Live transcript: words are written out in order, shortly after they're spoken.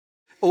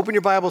Open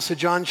your Bibles to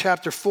John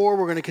chapter 4.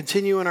 We're going to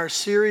continue in our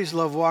series,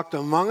 Love Walked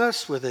Among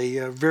Us, with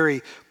a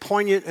very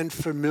poignant and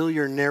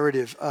familiar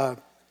narrative.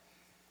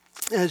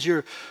 As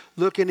you're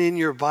looking in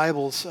your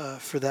Bibles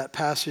for that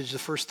passage, the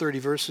first 30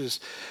 verses,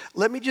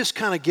 let me just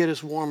kind of get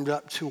us warmed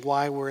up to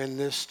why we're in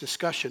this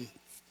discussion.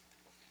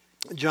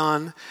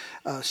 John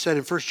said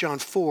in 1 John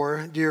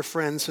 4, "Dear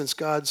friends, since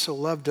God so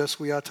loved us,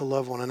 we ought to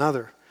love one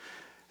another.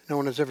 No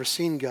one has ever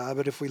seen God,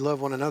 but if we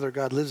love one another,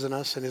 God lives in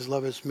us, and his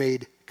love is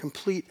made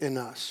complete in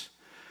us."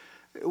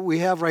 We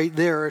have right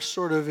there,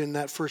 sort of in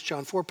that 1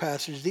 John 4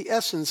 passage, the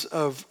essence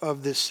of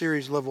this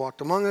series, Love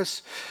Walked Among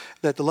Us,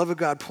 that the love of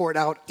God poured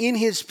out in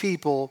his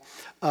people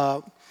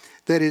that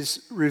is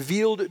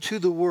revealed to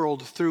the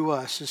world through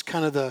us is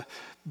kind of the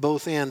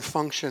both and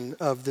function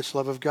of this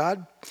love of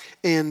God.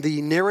 And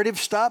the narrative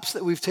stops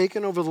that we've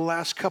taken over the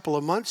last couple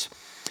of months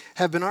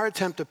have been our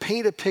attempt to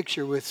paint a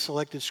picture with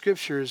selected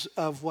scriptures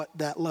of what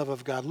that love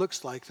of God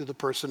looks like through the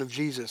person of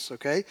Jesus,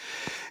 okay?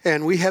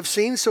 And we have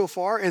seen so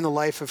far in the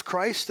life of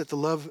Christ that the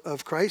love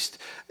of Christ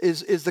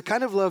is the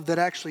kind of love that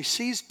actually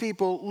sees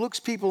people, looks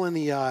people in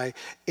the eye,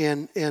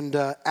 and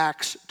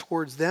acts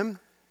towards them.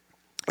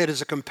 It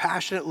is a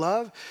compassionate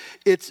love.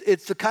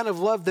 It's the kind of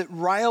love that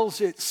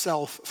riles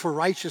itself for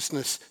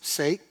righteousness'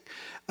 sake.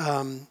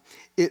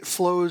 It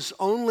flows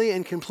only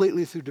and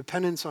completely through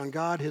dependence on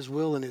God, his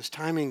will, and his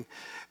timing.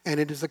 And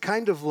it is the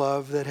kind of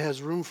love that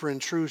has room for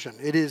intrusion.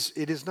 It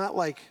is not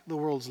like the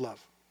world's love.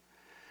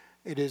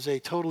 It is a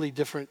totally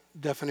different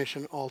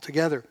definition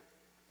altogether.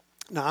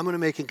 Now, I'm going to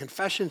make a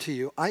confession to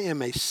you. I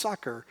am a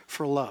sucker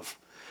for love.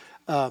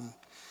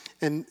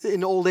 And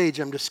in old age,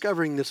 I'm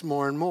discovering this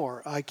more and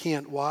more. I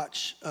can't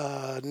watch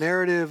a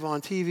narrative on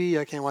TV.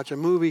 I can't watch a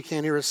movie,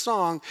 can't hear a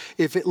song.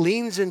 If it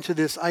leans into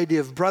this idea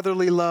of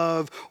brotherly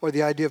love or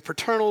the idea of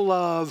paternal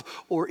love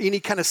or any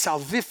kind of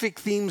salvific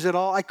themes at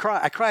all, I cry.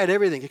 I cry at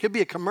everything. It could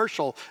be a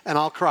commercial and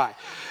I'll cry.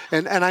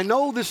 And I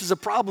know this is a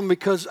problem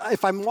because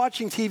if I'm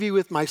watching TV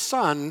with my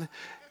son,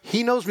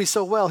 he knows me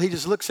so well, he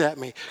just looks at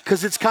me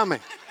because it's coming.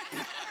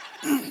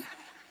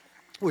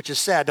 Which is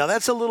sad. Now,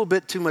 that's a little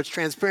bit too much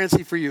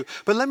transparency for you.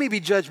 But let me be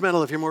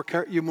judgmental if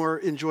you're more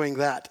enjoying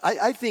that.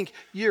 I think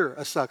you're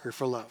a sucker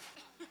for love.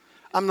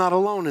 I'm not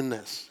alone in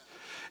this.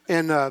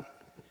 And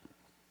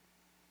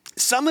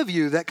some of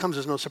you, that comes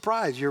as no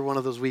surprise. You're one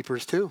of those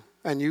weepers too.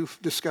 And you've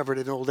discovered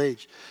it in old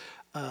age.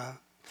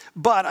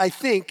 But I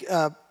think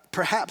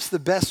perhaps the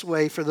best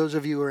way for those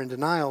of you who are in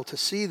denial to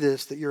see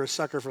this, that you're a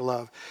sucker for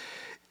love,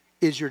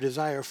 is your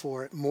desire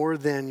for it more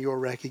than your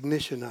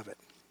recognition of it.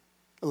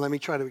 Let me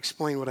try to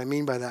explain what I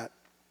mean by that.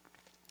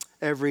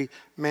 Every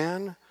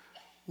man,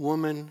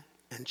 woman,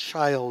 and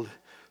child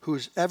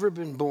who's ever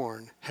been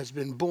born has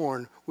been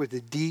born with a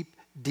deep,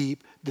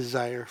 deep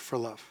desire for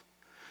love.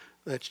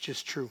 That's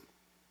just true.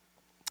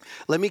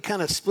 Let me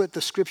kind of split the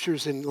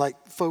scriptures in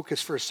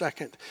focus for a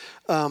second.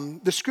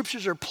 The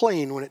scriptures are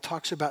plain when it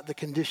talks about the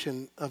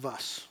condition of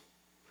us.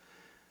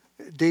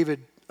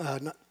 David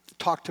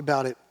talked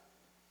about it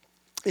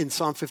in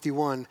Psalm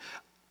 51.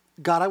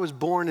 God, I was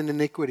born in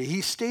iniquity.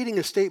 He's stating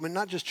a statement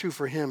not just true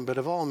for him, but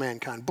of all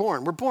mankind.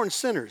 We're born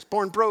sinners,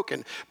 born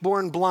broken,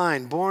 born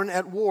blind, born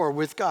at war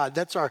with God.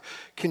 That's our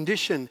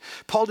condition.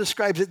 Paul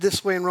describes it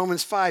this way in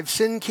Romans 5.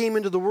 Sin came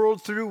into the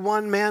world through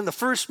one man, the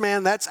first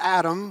man, that's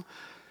Adam.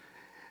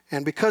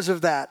 And because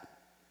of that,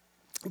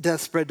 death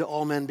spread to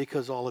all men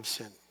because all have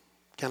sinned.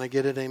 Can I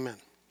get it? Amen.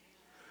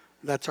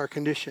 That's our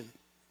condition.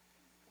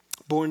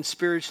 Born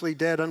spiritually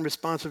dead,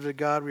 unresponsive to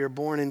God, we are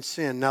born in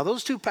sin. Now,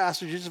 those two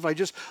passages, if I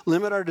just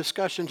limit our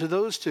discussion to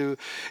those two,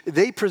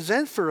 they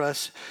present for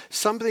us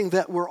something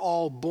that we're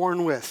all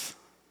born with.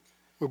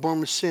 We're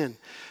born with sin.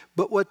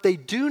 But what they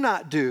do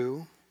not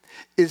do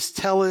is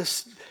tell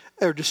us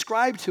or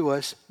describe to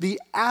us the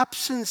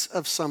absence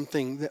of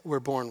something that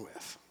we're born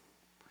with.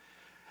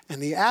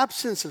 And the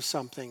absence of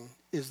something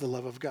is the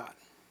love of God.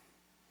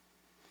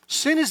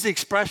 Sin is the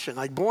expression,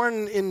 like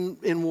born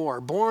in war,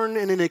 born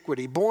in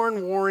iniquity,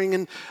 born warring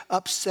and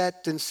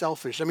upset and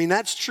selfish. I mean,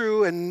 that's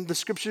true, and the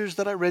scriptures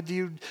that I read to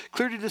you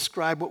clearly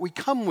describe what we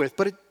come with,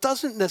 but it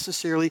doesn't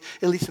necessarily,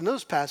 at least in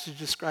those passages,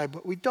 describe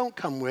what we don't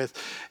come with,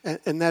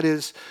 and that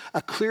is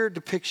a clear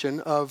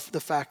depiction of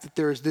the fact that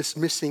there is this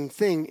missing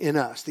thing in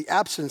us, the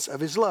absence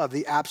of his love,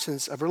 the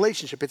absence of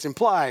relationship. It's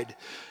implied,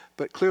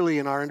 but clearly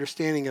in our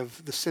understanding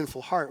of the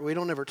sinful heart, we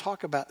don't ever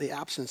talk about the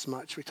absence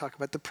much. We talk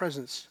about the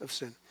presence of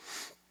sin.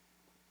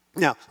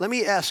 Now, let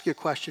me ask you a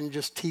question,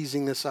 just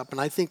teasing this up, and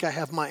I think I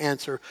have my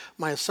answer.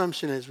 My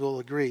assumption is we'll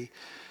agree.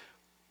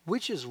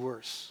 Which is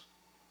worse?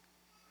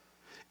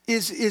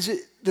 Is it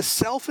the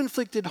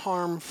self-inflicted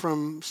harm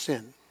from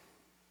sin?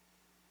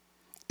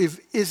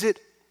 Is it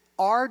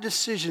our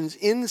decisions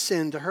in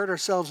sin to hurt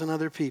ourselves and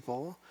other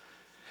people?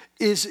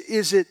 Is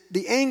it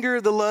the anger,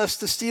 the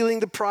lust, the stealing,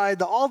 the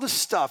pride, all the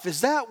stuff?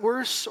 Is that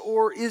worse,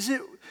 or is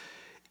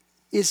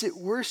it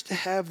worse to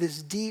have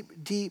this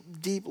deep, deep,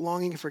 deep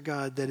longing for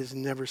God that is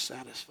never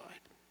satisfied?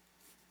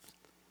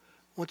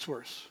 What's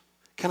worse?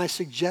 Can I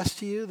suggest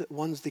to you that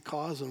one's the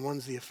cause and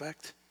one's the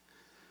effect?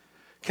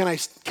 Can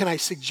I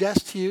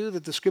suggest to you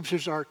that the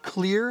scriptures are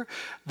clear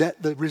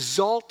that the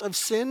result of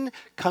sin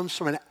comes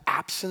from an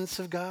absence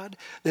of God?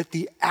 That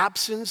the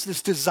absence,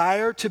 this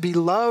desire to be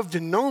loved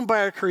and known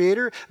by our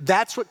Creator,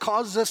 that's what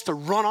causes us to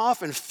run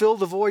off and fill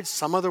the void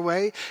some other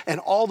way, and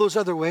all those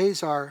other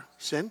ways are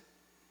sin?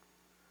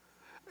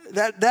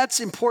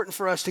 That's important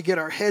for us to get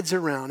our heads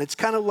around. It's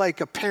kind of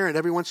like a parent.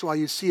 Every once in a while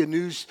you see a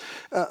news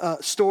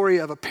story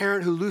of a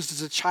parent who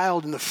loses a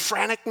child, and the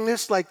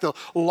franticness, like the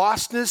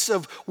lostness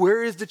of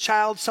where is the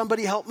child?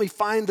 Somebody help me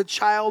find the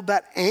child.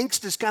 That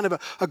angst is kind of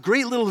a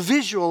great little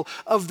visual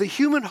of the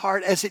human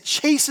heart as it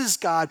chases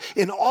God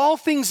in all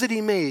things that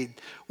he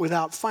made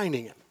without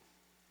finding him.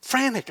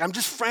 Frantic. I'm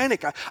just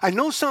frantic. I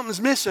know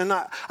something's missing.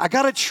 I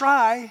got to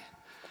try.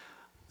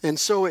 And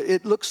so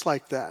it looks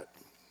like that.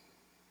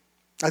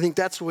 I think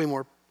that's way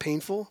more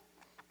painful.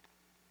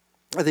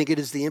 I think it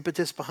is the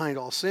impetus behind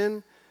all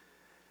sin.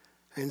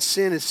 And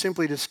sin is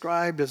simply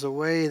described as a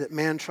way that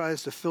man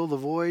tries to fill the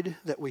void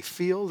that we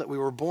feel, that we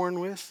were born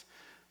with,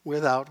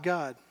 without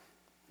God.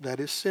 That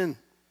is sin.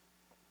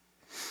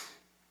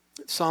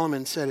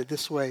 Solomon said it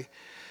this way,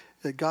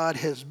 that God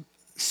has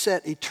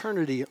set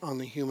eternity on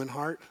the human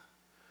heart.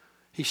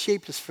 He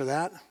shaped us for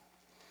that.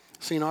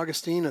 St.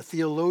 Augustine, a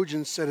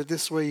theologian, said it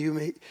this way,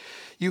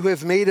 you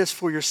have made us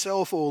for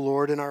yourself, O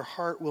Lord, and our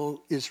heart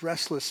is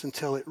restless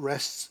until it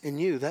rests in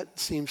you. That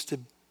seems to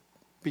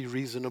be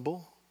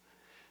reasonable.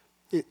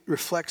 It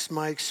reflects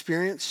my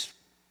experience.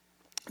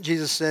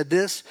 Jesus said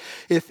this,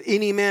 if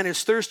any man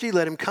is thirsty,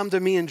 let him come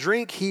to me and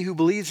drink. He who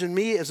believes in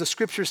me, as the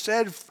scripture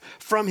said,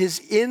 from his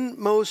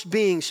inmost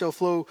being shall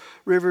flow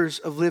rivers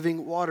of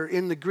living water.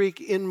 In the Greek,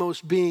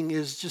 inmost being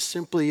is just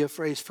simply a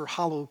phrase for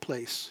hollow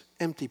place,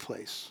 empty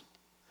place.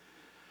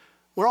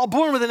 We're all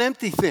born with an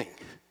empty thing.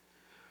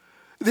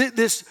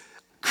 This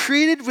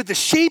created with the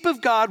shape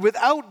of God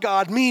without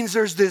God means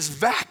there's this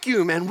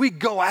vacuum, and we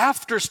go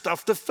after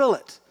stuff to fill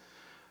it.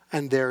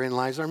 And therein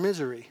lies our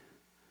misery.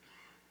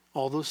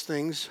 All those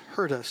things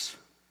hurt us.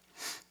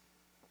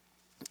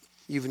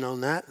 You've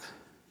known that.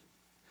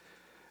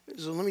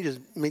 So let me just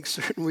make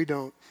certain we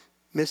don't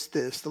miss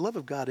this. The love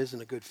of God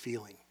isn't a good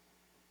feeling.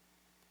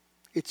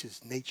 It's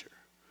his nature.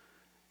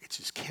 It's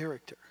his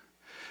character.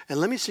 And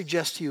let me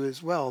suggest to you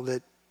as well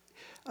that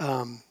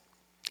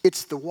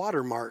it's the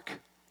watermark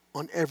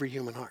on every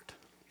human heart.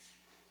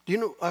 Do you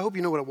know? I hope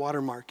you know what a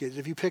watermark is.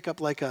 If you pick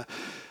up like a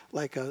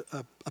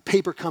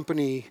paper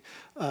company,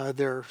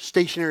 their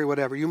stationery,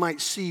 whatever, you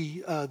might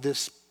see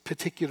this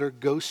particular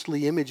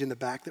ghostly image in the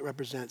back that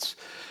represents.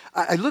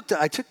 I took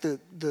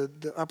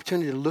the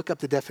opportunity to look up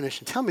the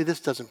definition. Tell me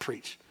this doesn't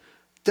preach.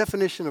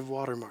 Definition of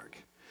watermark.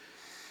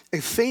 A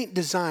faint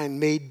design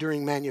made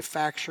during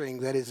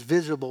manufacturing that is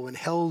visible when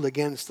held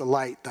against the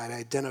light that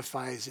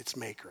identifies its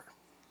maker.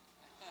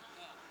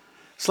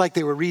 It's like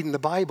they were reading the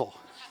Bible.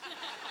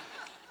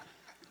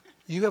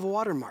 You have a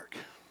watermark.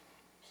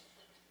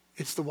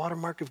 It's the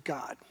watermark of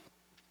God.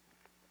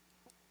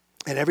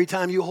 And every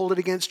time you hold it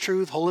against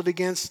truth, hold it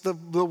against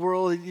the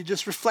world, it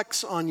just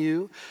reflects on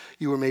you.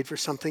 You were made for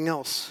something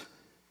else.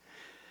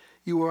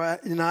 You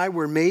and I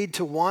were made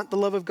to want the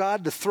love of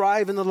God, to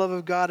thrive in the love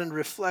of God, and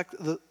reflect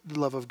the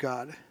love of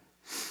God.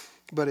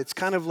 But it's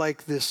kind of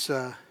like this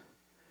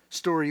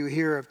story you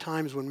hear of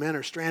times when men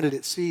are stranded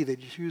at sea. They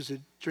choose to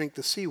drink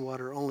the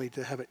seawater only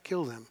to have it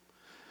kill them.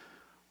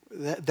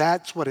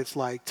 That's what it's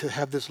like to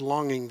have this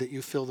longing that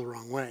you feel the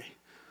wrong way.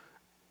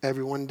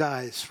 Everyone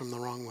dies from the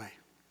wrong way.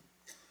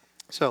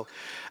 So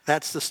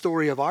that's the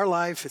story of our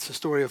life. It's the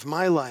story of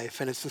my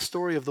life. And it's the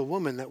story of the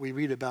woman that we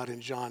read about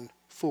in John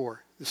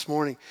 4 this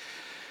morning.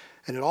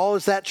 And it all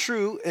is that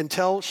true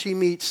until she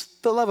meets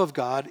the love of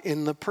God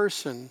in the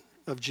person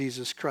of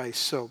Jesus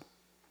Christ. So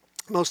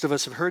most of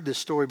us have heard this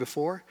story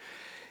before.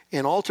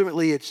 And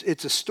ultimately,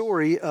 it's a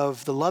story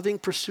of the loving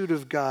pursuit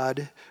of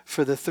God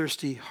for the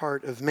thirsty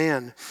heart of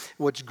man.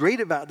 What's great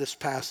about this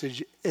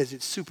passage is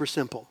it's super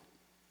simple.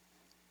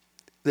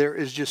 There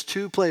is just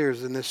two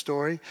players in this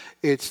story.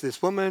 It's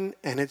this woman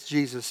and it's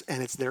Jesus,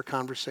 and it's their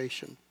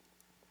conversation.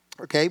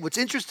 Okay, what's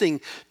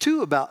interesting,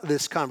 too, about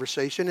this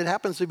conversation, it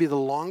happens to be the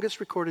longest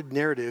recorded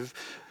narrative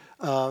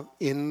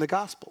in the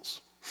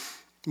Gospels.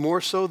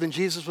 More so than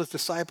Jesus with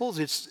disciples.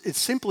 It's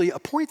simply a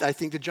point, I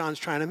think, that John's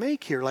trying to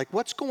make here. Like,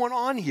 what's going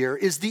on here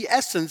is the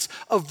essence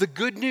of the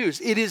good news.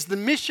 It is the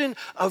mission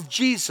of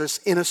Jesus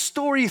in a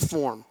story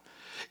form.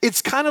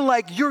 It's kind of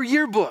like your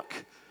yearbook.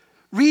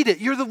 Read it.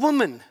 You're the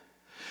woman.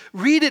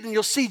 Read it and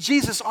you'll see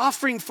Jesus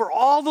offering for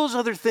all those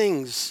other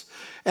things.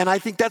 And I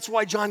think that's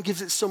why John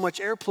gives it so much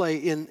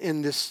airplay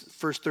in this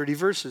first 30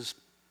 verses.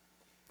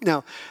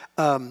 Now,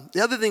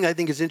 the other thing I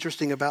think is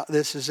interesting about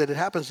this is that it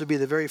happens to be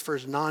the very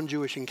first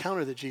non-Jewish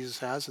encounter that Jesus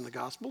has in the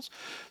Gospels.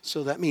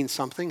 So that means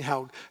something,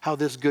 how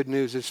this good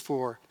news is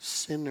for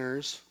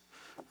sinners,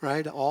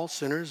 right? All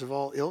sinners of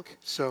all ilk.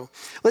 So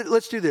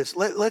let's do this.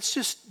 Let's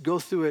just go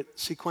through it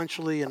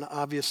sequentially, and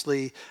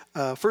obviously,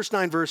 first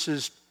 9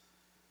 verses,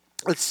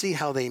 let's see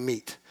how they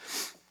meet.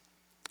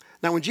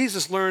 Now, when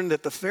Jesus learned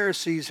that the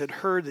Pharisees had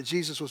heard that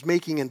Jesus was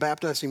making and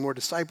baptizing more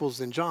disciples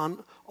than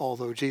John,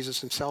 although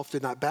Jesus himself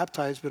did not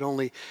baptize, but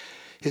only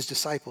his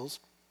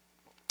disciples,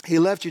 he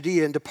left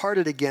Judea and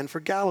departed again for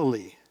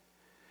Galilee.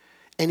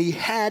 And he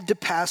had to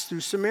pass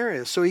through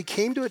Samaria. So he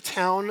came to a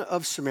town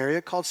of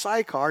Samaria called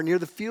Sychar, near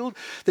the field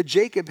that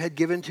Jacob had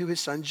given to his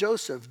son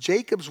Joseph.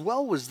 Jacob's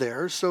well was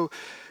there, so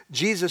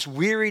Jesus,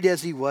 wearied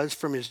as he was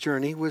from his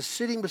journey, was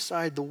sitting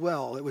beside the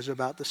well. It was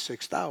about the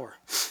 6th hour.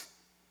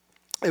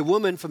 A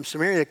woman from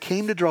Samaria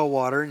came to draw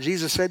water, and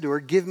Jesus said to her,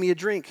 "Give me a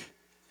drink,"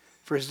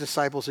 for his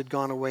disciples had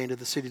gone away into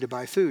the city to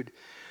buy food.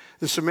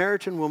 The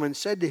Samaritan woman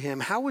said to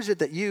him, "How is it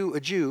that you, a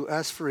Jew,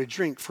 ask for a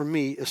drink from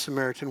me, a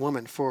Samaritan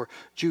woman? For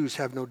Jews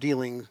have no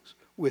dealings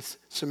with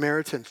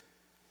Samaritans."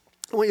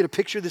 I want you to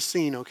picture this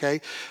scene, okay?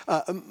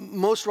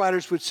 Most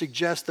writers would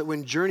suggest that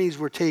when journeys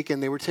were taken,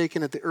 they were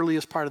taken at the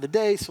earliest part of the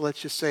day. So let's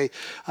just say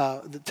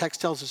the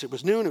text tells us it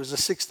was noon. It was the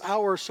 6th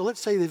hour. So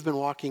let's say they've been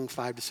walking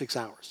 5 to 6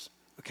 hours,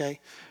 okay?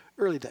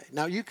 Early day.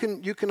 Now you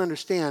can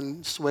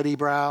understand sweaty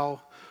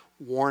brow,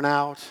 worn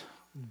out,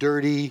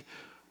 dirty,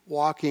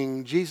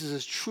 walking. Jesus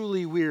is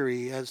truly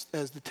weary, as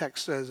the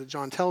text says, that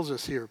John tells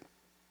us here.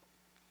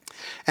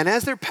 And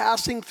as they're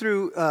passing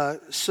through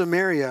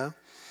Samaria,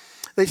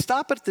 they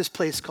stop at this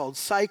place called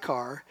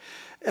Sychar,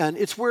 and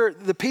it's where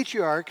the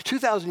patriarch,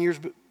 2,000 years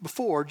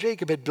before,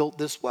 Jacob had built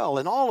this well.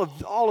 And all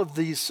of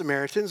these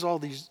Samaritans, all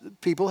these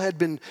people had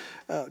been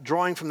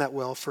drawing from that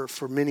well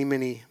for many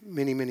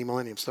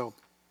millenniums. So,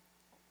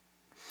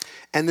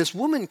 and this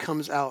woman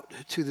comes out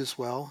to this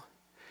well,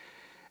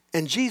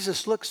 and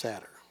Jesus looks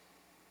at her.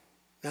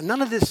 Now,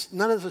 none of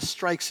this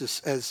strikes us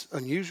as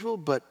unusual,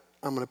 but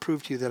I'm going to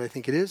prove to you that I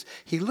think it is.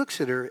 He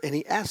looks at her and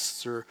he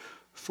asks her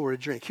for a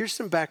drink. Here's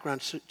some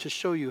background to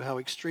show you how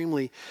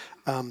extremely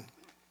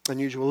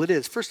unusual it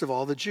is. First of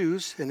all, the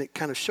Jews, and it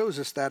kind of shows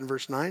us that in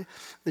verse 9,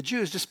 the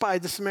Jews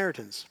despise the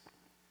Samaritans.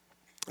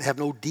 They have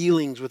no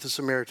dealings with the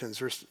Samaritans,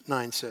 verse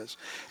 9 says.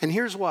 And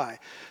here's why.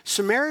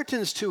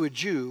 Samaritans to a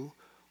Jew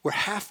were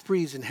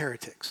half-breeds and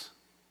heretics.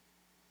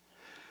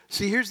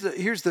 See, here's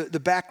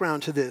the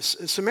background to this.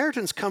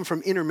 Samaritans come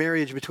from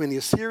intermarriage between the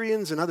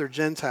Assyrians and other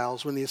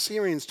Gentiles when the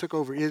Assyrians took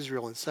over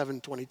Israel in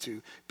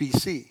 722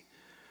 BC.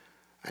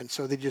 And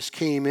so they just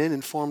came in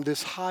and formed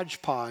this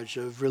hodgepodge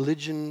of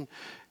religion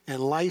and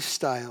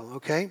lifestyle,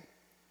 okay?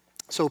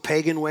 So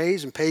pagan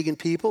ways and pagan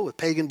people with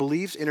pagan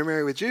beliefs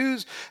intermarry with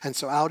Jews, and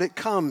so out it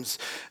comes.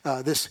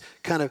 This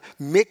kind of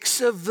mix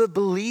of the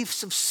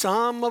beliefs of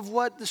some of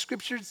what the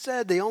Scriptures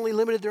said. They only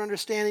limited their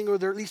understanding or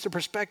at least their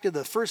perspective,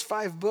 the first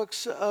 5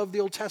 books of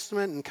the Old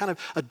Testament, and kind of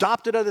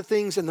adopted other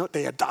things, and what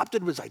they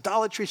adopted was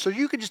idolatry. So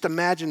you could just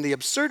imagine the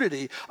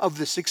absurdity of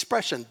this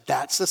expression.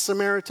 That's the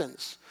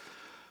Samaritans.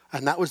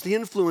 And that was the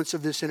influence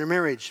of this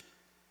intermarriage.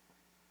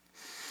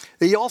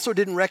 They also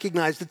didn't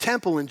recognize the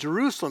temple in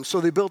Jerusalem, so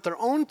they built their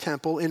own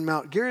temple in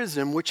Mount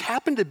Gerizim, which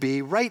happened to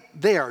be right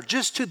there,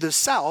 just to the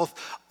south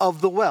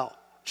of the well,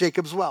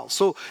 Jacob's well.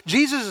 So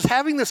Jesus is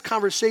having this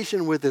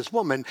conversation with this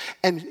woman,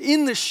 and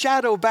in the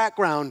shadow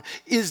background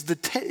is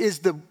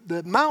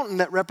the mountain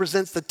that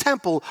represents the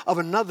temple of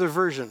another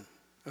version,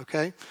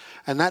 okay?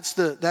 And that's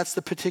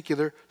the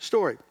particular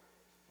story.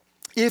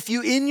 If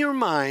you, in your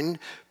mind,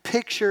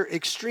 picture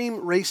extreme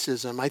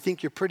racism, I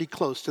think you're pretty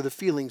close to the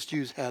feelings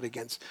Jews had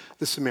against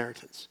the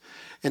Samaritans.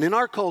 And in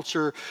our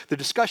culture, the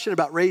discussion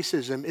about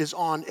racism is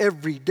on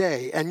every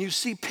day, and you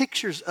see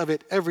pictures of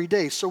it every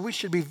day. So we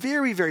should be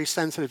very, very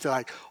sensitive to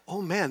like,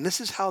 oh man,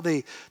 this is how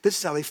they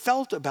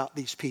felt about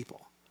these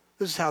people.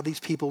 This is how these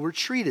people were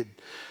treated.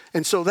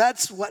 And so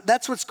that's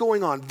what's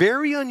going on.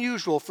 Very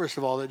unusual, first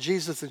of all, that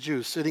Jesus, the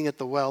Jew, sitting at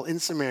the well in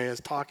Samaria,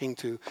 is talking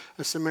to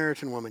a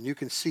Samaritan woman. You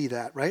can see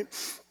that, right?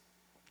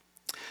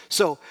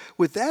 So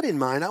with that in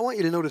mind, I want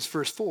you to notice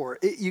verse 4.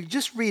 You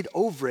just read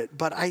over it,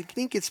 but I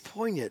think it's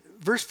poignant.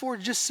 Verse 4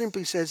 just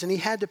simply says, and he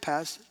had to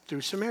pass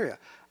through Samaria.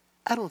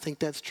 I don't think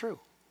that's true.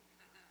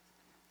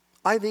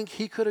 I think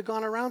he could have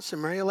gone around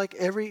Samaria like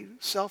every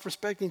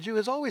self-respecting Jew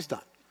has always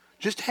done.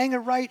 Just hang a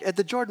right at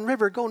the Jordan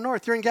River, go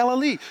north, you're in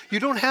Galilee. You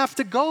don't have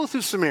to go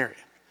through Samaria.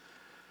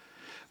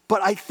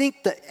 But I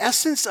think the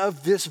essence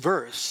of this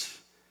verse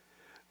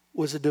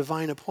was a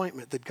divine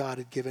appointment that God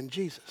had given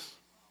Jesus.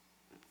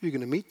 You're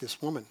going to meet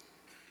this woman.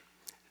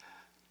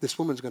 This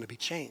woman's going to be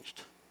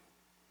changed.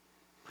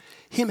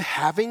 Him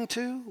having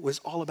to was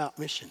all about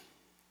mission.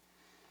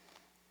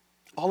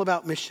 All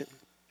about mission.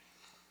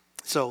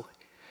 So,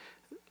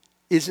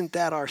 isn't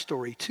that our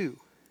story too?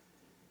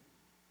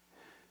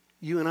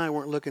 You and I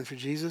weren't looking for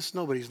Jesus.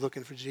 Nobody's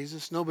looking for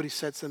Jesus. Nobody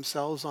sets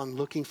themselves on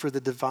looking for the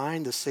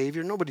divine, the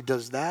Savior. Nobody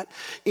does that.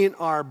 In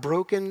our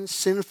broken,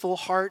 sinful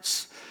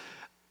hearts,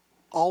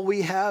 all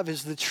we have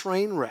is the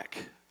train wreck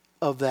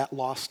of that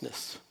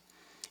lostness.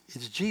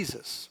 It's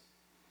Jesus.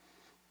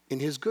 In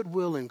his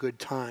goodwill and good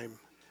time,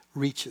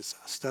 reaches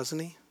us, doesn't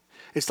he?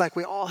 It's like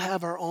we all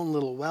have our own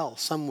little well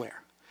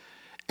somewhere.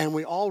 And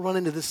we all run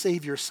into the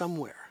Savior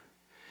somewhere.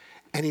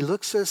 And he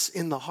looks us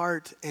in the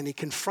heart and he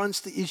confronts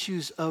the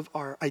issues of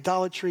our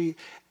idolatry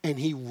and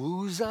he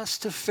woos us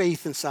to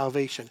faith and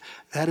salvation.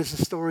 That is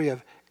the story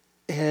of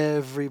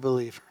every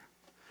believer.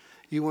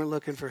 You weren't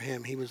looking for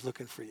him, he was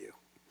looking for you.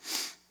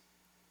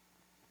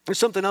 There's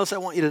something else I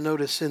want you to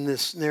notice in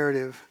this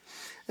narrative.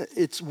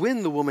 It's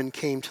when the woman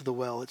came to the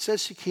well. It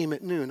says she came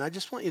at noon. I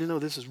just want you to know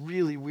this is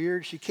really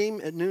weird. She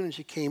came at noon and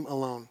she came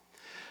alone.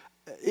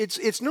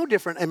 It's no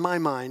different in my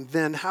mind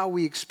than how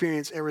we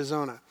experience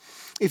Arizona.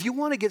 If you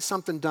want to get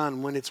something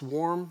done when it's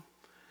warm,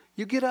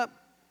 you get up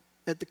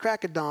at the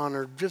crack of dawn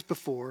or just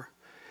before,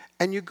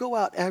 and you go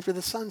out after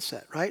the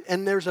sunset, right?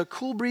 And there's a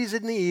cool breeze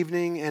in the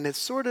evening, and it's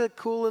sort of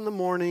cool in the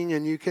morning,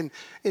 and you can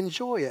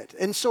enjoy it.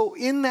 And so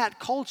in that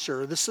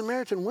culture, the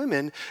Samaritan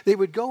women, they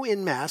would go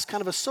in mass,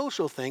 kind of a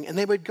social thing, and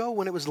they would go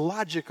when it was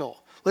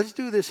logical. Let's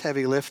do this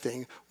heavy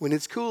lifting when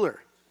it's cooler.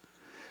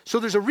 So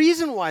there's a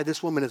reason why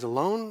this woman is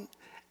alone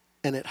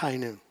and at high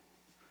noon.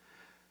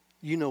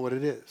 You know what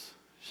it is.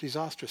 She's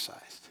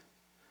ostracized.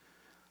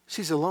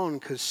 She's alone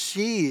because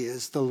she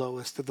is the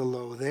lowest of the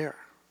low there.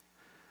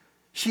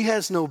 She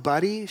has no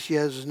buddy. She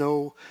has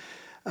no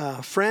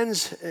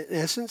friends, in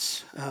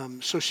essence.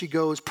 So she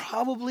goes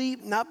probably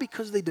not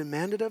because they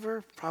demand it of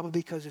her, probably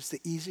because it's the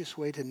easiest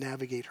way to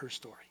navigate her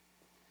story.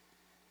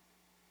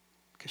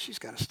 Because she's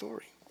got a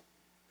story.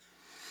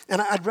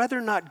 And I'd rather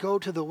not go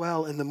to the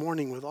well in the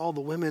morning with all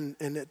the women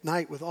and at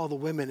night with all the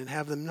women and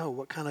have them know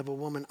what kind of a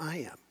woman I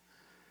am.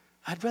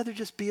 I'd rather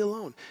just be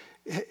alone.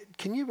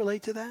 Can you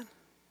relate to that?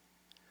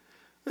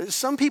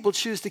 Some people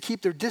choose to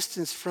keep their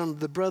distance from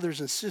the brothers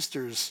and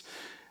sisters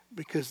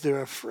because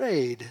they're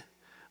afraid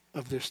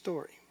of their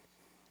story.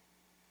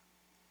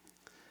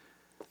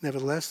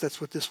 Nevertheless,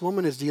 that's what this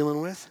woman is dealing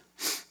with.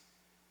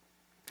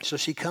 So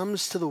she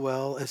comes to the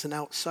well as an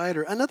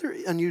outsider. Another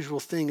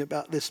unusual thing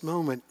about this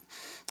moment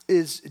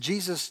is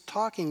Jesus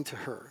talking to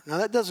her. Now,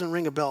 that doesn't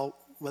ring a bell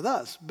with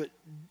us, but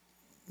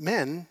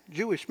men,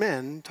 Jewish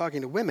men,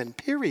 talking to women,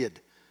 period,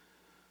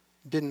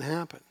 didn't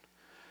happen.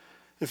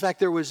 In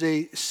fact, there was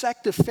a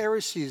sect of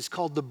Pharisees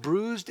called the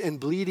Bruised and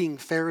Bleeding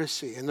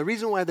Pharisee. And the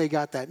reason why they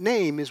got that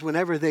name is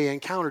whenever they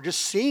encountered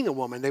just seeing a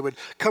woman, they would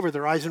cover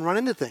their eyes and run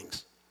into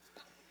things.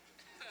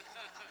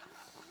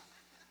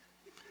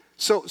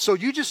 So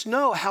you just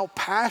know how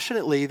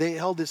passionately they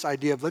held this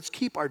idea of let's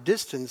keep our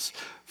distance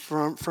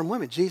from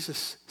women.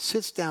 Jesus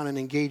sits down and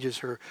engages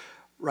her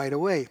right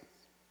away.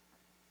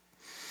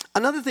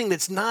 Another thing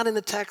that's not in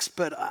the text,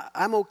 but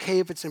I'm okay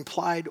if it's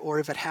implied or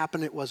if it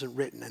happened, it wasn't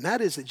written. And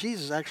that is that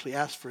Jesus actually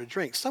asked for a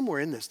drink.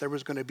 Somewhere in this, there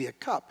was going to be a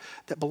cup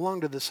that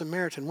belonged to the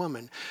Samaritan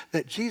woman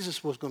that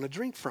Jesus was going to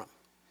drink from.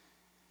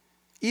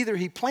 Either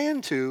he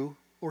planned to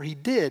or he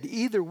did.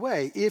 Either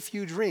way, if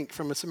you drink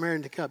from a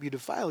Samaritan cup, you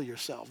defile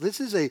yourself.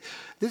 This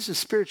is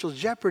spiritual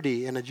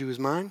jeopardy in a Jew's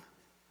mind.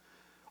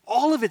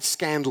 All of it's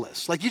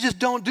scandalous. Like, you just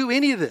don't do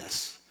any of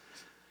this.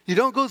 You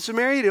don't go to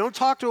Samaria, you don't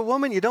talk to a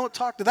woman, you don't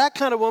talk to that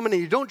kind of woman,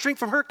 and you don't drink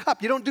from her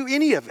cup. You don't do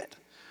any of it.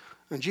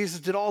 And Jesus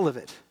did all of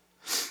it.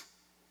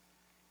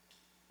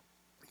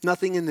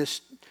 Nothing in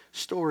this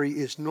story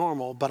is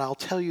normal, but I'll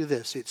tell you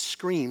this, it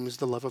screams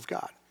the love of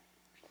God.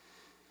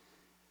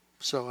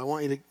 So I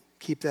want you to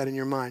keep that in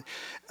your mind.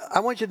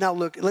 I want you to now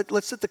look,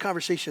 let's set the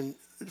conversation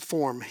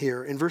form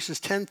here. In verses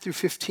 10 through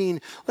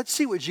 15, let's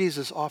see what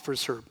Jesus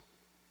offers her.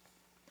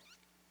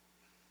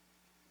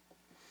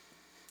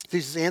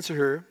 Jesus answered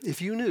her,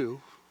 if you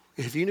knew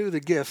the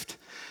gift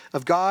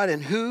of God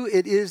and who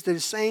it is that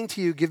is saying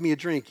to you, give me a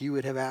drink, you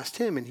would have asked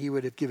him and he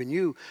would have given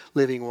you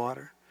living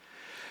water.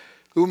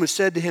 The woman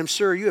said to him,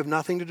 sir, you have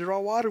nothing to draw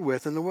water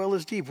with and the well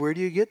is deep. Where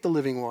do you get the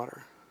living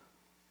water?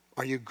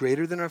 Are you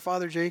greater than our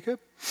father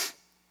Jacob?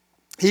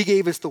 He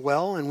gave us the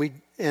well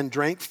and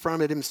drank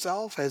from it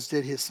himself, as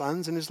did his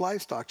sons and his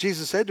livestock.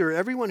 Jesus said to her,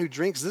 everyone who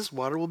drinks this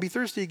water will be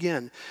thirsty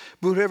again.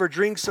 But whoever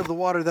drinks of the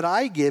water that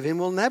I give him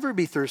will never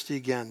be thirsty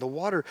again. The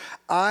water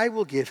I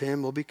will give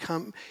him will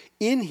become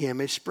in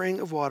him a spring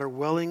of water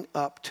welling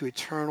up to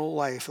eternal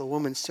life. The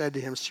woman said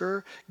to him,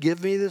 sir,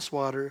 give me this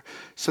water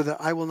so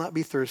that I will not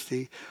be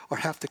thirsty or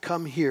have to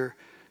come here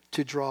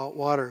to draw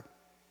water.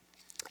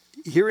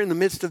 Here in the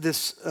midst of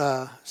this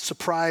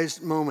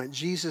surprised moment,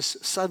 Jesus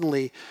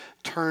suddenly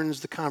turns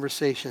the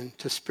conversation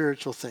to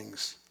spiritual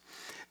things.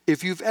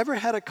 If you've ever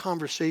had a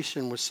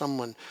conversation with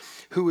someone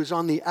who is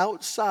on the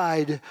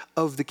outside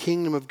of the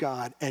kingdom of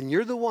God, and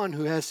you're the one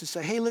who has to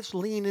say, hey, let's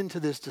lean into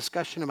this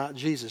discussion about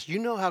Jesus. You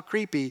know how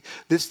creepy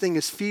this thing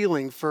is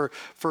feeling for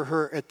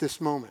her at this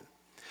moment.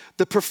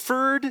 The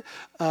preferred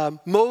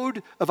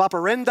mode of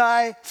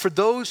operandi for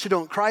those who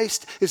don't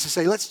Christ is to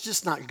say, let's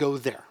just not go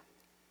there.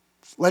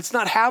 Let's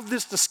not have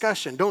this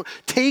discussion. Don't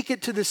take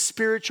it to this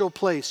spiritual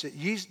place.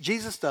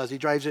 Jesus does. He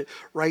drives it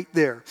right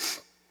there.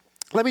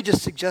 Let me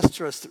just suggest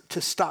to us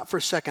to stop for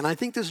a second. I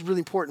think this is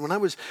really important. When I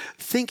was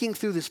thinking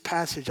through this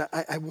passage,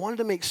 I wanted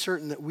to make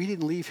certain that we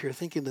didn't leave here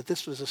thinking that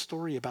this was a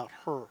story about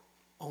her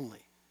only.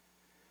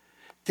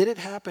 Did it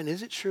happen?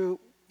 Is it true?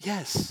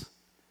 Yes.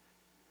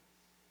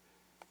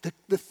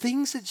 The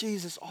things that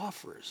Jesus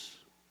offers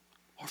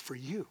are for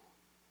you.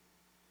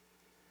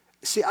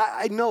 See,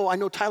 I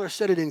know Tyler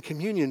said it in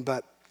communion,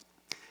 but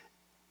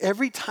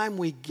every time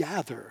we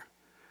gather,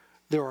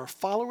 there are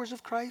followers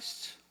of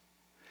Christ,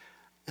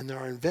 and there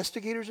are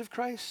investigators of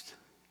Christ,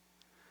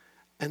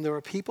 and there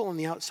are people on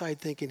the outside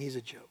thinking he's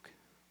a joke.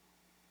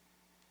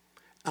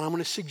 And I'm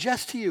going to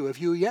suggest to you, if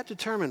you yet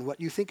determine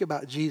what you think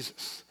about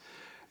Jesus,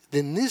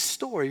 then this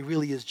story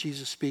really is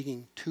Jesus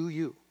speaking to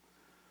you.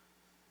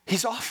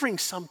 He's offering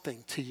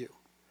something to you.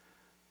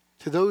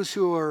 To those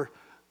who are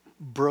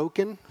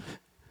broken,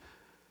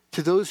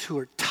 to those who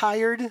are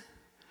tired,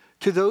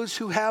 to those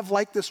who have,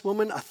 like this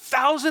woman,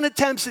 1,000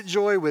 attempts at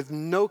joy with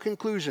no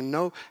conclusion,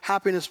 no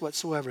happiness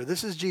whatsoever.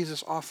 This is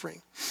Jesus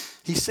offering.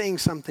 He's saying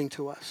something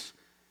to us.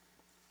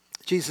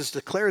 Jesus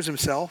declares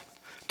himself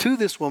to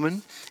this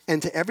woman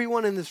and to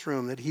everyone in this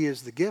room that he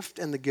is the gift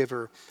and the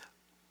giver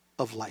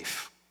of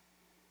life.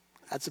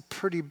 That's a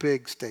pretty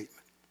big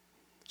statement.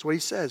 That's what he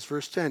says,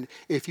 verse 10.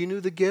 If you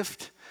knew the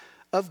gift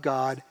of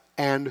God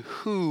and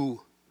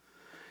who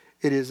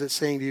it is that's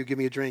saying to you, give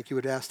me a drink, you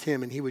would ask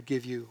him and he would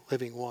give you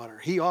living water.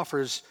 He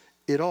offers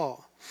it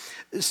all.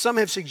 Some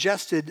have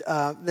suggested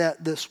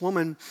that this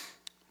woman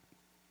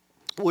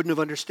wouldn't have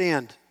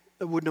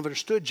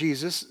understood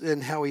Jesus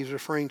and how he's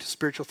referring to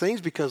spiritual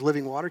things, because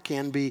living water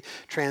can be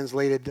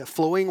translated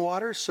flowing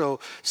water.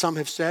 So some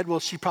have said, well,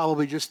 she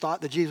probably just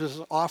thought that Jesus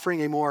was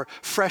offering a more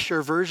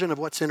fresher version of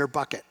what's in her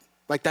bucket.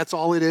 Like that's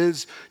all it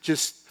is,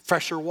 just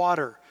fresher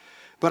water.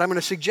 But I'm going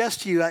to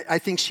suggest to you, I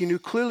think she knew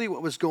clearly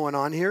what was going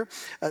on here.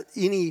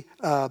 Any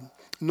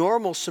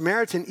normal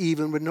Samaritan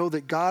even would know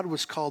that God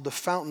was called the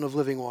fountain of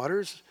living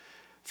waters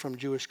from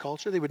Jewish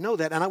culture. They would know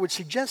that. And I would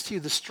suggest to you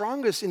the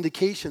strongest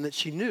indication that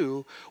she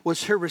knew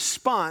was her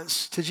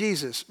response to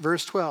Jesus.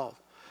 Verse 12.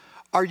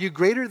 Are you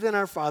greater than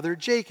our father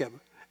Jacob?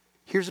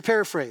 Here's a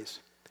paraphrase.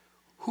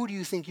 Who do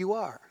you think you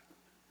are?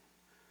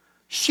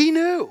 She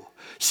knew.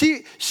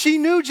 She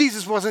knew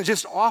Jesus wasn't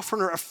just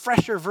offering her a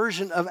fresher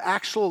version of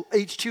actual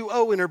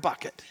H2O in her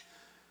bucket.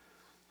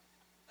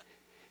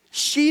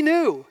 She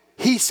knew.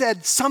 He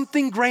said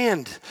something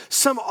grand,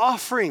 some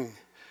offering.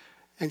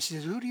 And she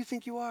says, who do you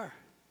think you are?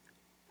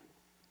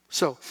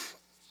 So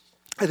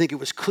I think it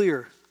was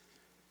clear.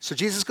 So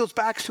Jesus goes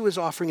back to his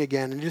offering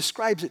again and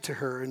describes it to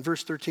her in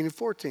verse 13 and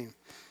 14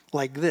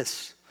 like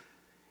this.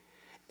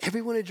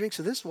 Everyone who drinks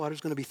of this water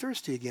is going to be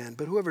thirsty again,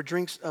 but whoever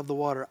drinks of the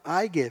water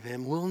I give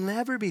him will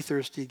never be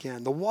thirsty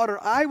again. The water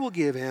I will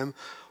give him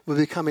will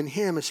become in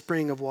him a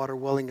spring of water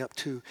welling up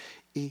to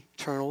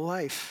eternal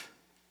life.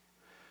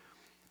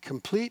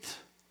 Complete,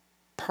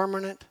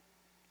 permanent,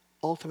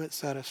 ultimate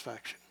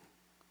satisfaction.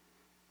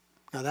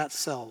 Now that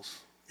sells,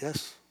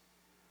 yes?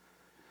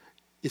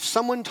 If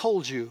someone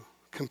told you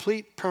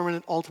complete,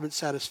 permanent, ultimate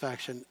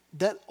satisfaction,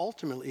 that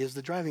ultimately is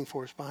the driving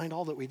force behind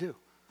all that we do.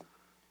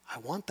 I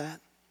want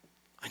that.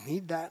 I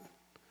need that.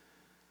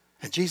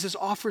 And Jesus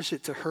offers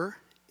it to her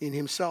in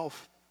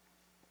himself.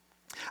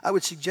 I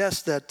would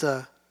suggest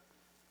that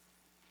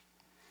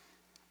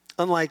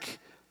unlike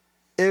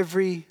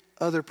every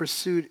other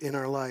pursuit in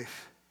our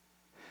life,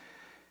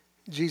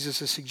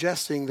 Jesus is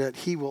suggesting that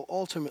he will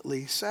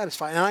ultimately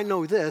satisfy. And I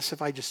know this,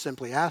 if I just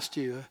simply asked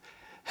you,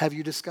 have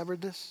you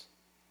discovered this?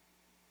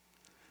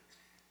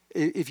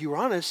 If you were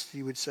honest,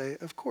 you would say,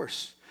 of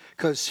course.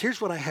 Because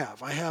here's what I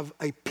have. I have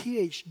a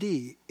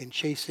PhD in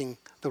chasing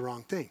the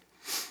wrong thing.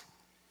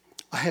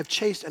 I have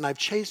chased and I've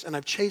chased and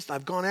I've chased. And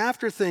I've gone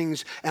after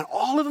things, and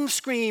all of them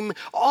scream,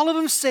 all of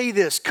them say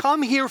this,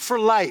 come here for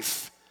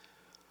life.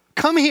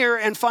 Come here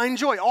and find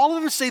joy. All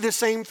of them say the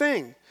same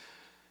thing.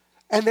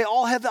 And they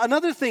all have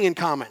another thing in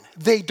common.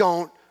 They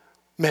don't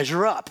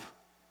measure up.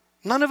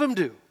 None of them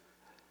do.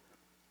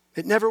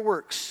 It never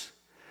works.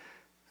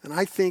 And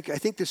I think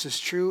this is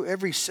true.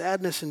 Every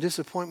sadness and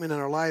disappointment in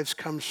our lives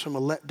comes from a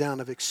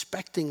letdown of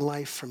expecting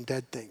life from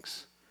dead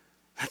things.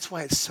 That's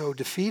why it's so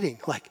defeating.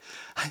 Like,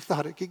 I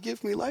thought it could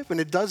give me life,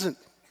 and it doesn't.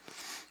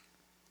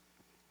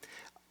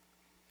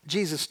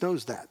 Jesus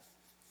knows that.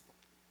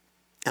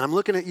 And I'm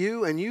looking at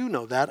you, and you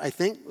know that. I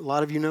think a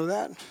lot of you know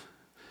that.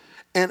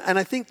 And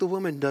I think the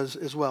woman does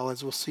as well,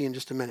 as we'll see in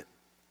just a minute.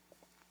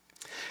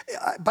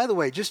 By the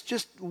way,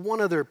 just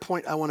one other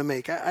point I want to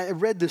make. I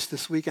read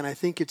this week, and I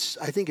think it's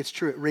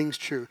true. It rings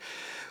true.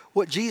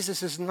 What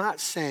Jesus is not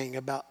saying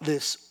about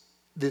this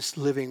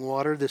living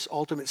water, this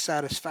ultimate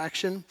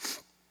satisfaction,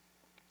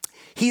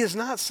 he is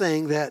not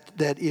saying that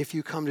if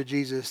you come to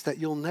Jesus, that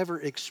you'll never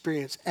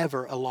experience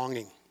ever a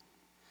longing,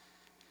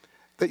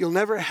 that you'll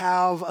never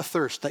have a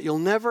thirst, that you'll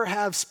never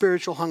have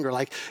spiritual hunger.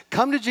 Like,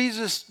 come to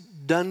Jesus,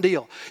 done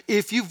deal.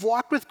 If you've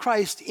walked with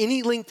Christ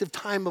any length of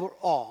time at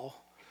all,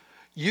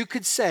 you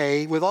could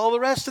say, with all the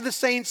rest of the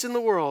saints in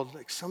the world,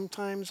 like,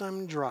 sometimes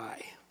I'm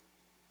dry,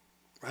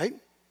 right?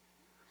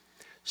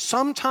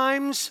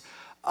 Sometimes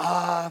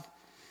I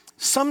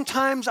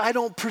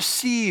don't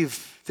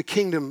perceive the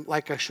kingdom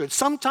like I should.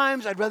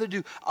 Sometimes I'd rather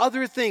do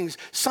other things.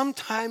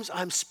 Sometimes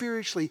I'm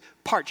spiritually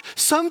parched.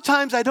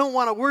 Sometimes I don't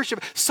want to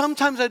worship.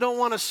 Sometimes I don't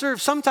want to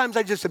serve. Sometimes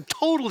I just am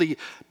totally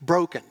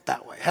broken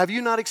that way. Have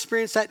you not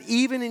experienced that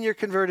even in your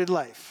converted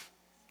life?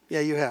 Yeah,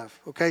 you have,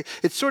 okay?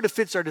 It sort of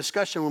fits our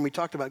discussion when we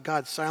talked about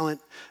God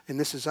silent in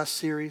This Is Us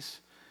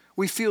series.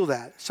 We feel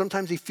that.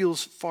 Sometimes he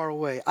feels far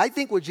away. I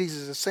think what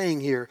Jesus is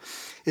saying here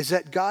is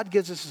that God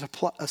gives us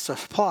a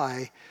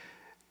supply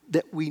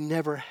that we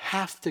never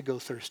have to go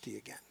thirsty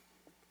again.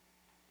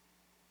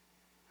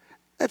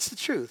 That's the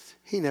truth.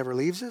 He never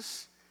leaves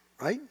us,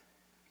 right?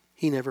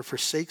 He never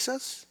forsakes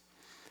us.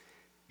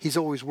 He's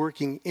always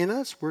working in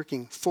us,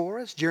 working for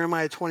us.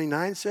 Jeremiah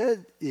 29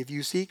 said, if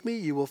you seek me,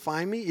 you will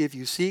find me. If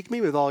you seek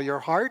me with all your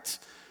heart,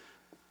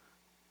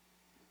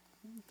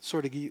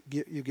 sort of you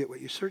get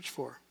what you search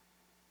for.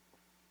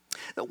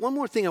 Now, one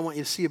more thing I want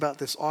you to see about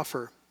this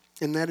offer,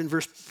 and that in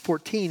verse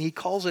 14, he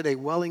calls it a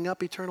welling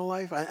up eternal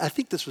life. I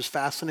think this was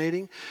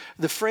fascinating.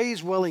 The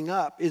phrase welling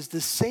up is the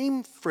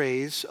same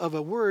phrase of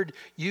a word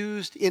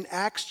used in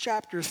Acts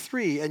chapter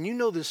 3. And you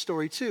know this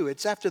story too.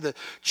 It's after the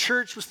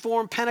church was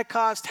formed,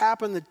 Pentecost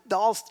happened,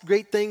 all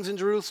great things in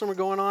Jerusalem are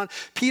going on.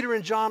 Peter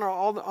and John are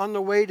all on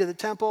their way to the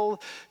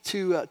temple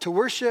to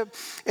worship.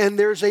 And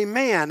there's a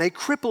man, a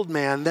crippled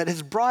man, that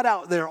is brought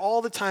out there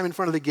all the time in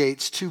front of the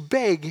gates to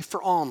beg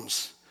for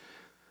alms.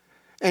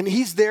 And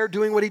he's there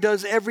doing what he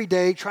does every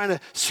day, trying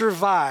to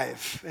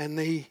survive. And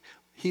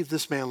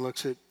this man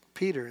looks at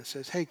Peter and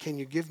says, hey, can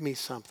you give me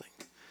something?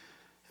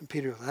 And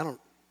Peter goes,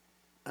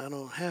 I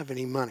don't have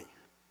any money,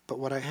 but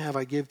what I have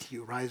I give to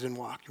you. Rise and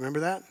walk. You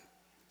remember that?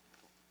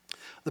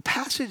 The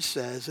passage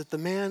says that the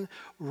man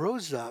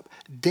rose up,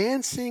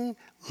 dancing,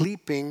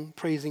 leaping,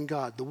 praising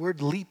God. The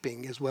word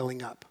leaping is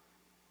welling up.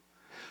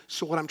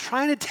 So what I'm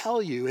trying to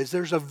tell you is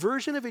there's a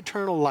version of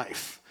eternal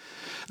life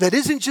that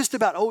isn't just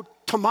about, oh,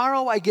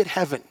 tomorrow I get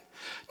heaven.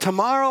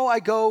 Tomorrow I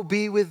go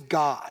be with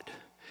God.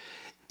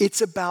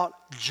 It's about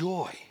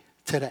joy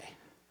today.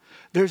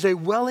 There's a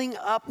welling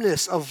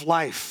upness of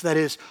life that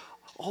is,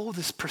 oh,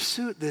 this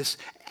pursuit, this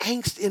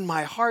angst in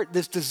my heart,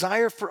 this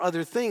desire for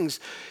other things,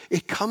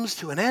 it comes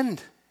to an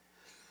end.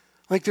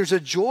 Like there's a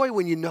joy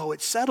when you know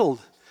it's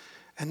settled.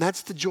 And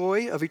that's the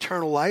joy of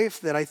eternal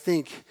life that I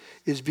think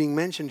is being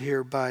mentioned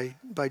here by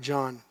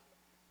John.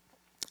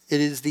 It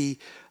is the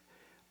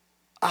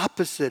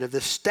opposite of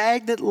the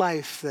stagnant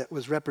life that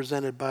was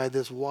represented by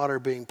this water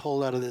being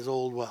pulled out of this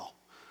old well.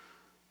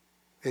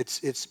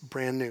 It's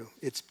brand new.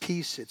 It's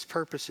peace, it's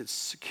purpose, it's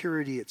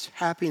security, it's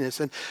happiness.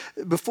 And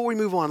before we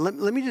move on,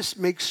 let me just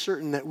make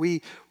certain that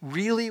we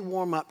really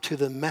warm up to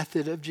the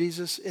method of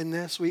Jesus in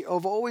this. We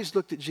have always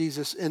looked at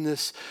Jesus in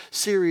this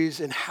series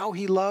and how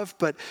he loved,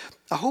 but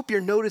I hope you're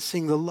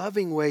noticing the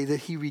loving way that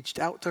he reached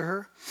out to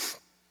her.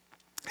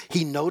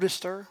 He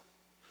noticed her.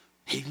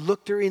 He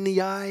looked her in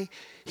the eye.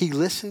 He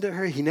listened to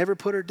her. He never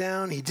put her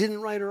down. He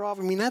didn't write her off.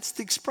 I mean, that's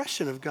the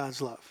expression of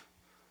God's love.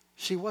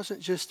 She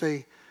wasn't just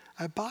a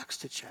box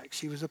to check.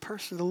 She was a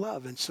person to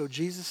love. And so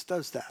Jesus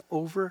does that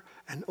over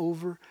and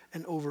over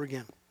and over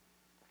again.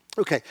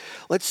 Okay,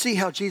 let's see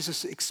how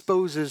Jesus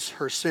exposes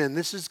her sin.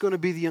 This is going to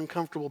be the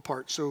uncomfortable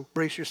part, so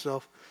brace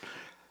yourself.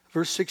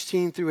 Verse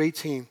 16 through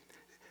 18.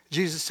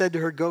 Jesus said to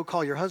her, go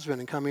call your husband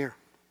and come here.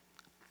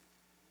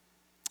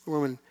 The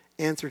woman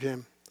answered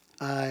him,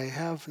 I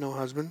have no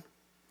husband.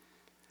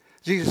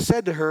 Jesus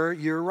said to her,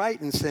 you're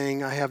right in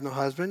saying I have no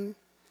husband,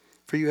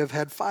 for you have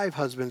had 5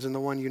 husbands, and the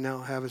one you now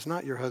have is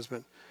not your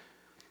husband.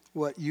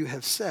 What you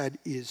have said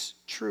is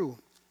true.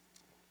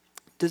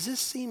 Does this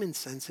seem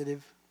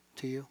insensitive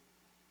to you?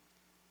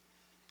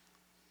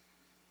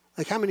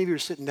 Like how many of you are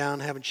sitting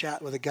down having a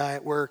chat with a guy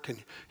at work and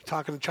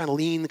you're trying to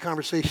lean the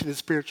conversation to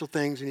spiritual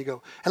things, and you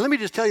go, and let me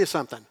just tell you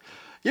something.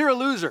 You're a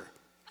loser.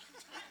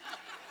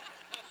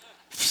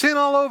 Sin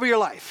all over your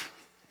life.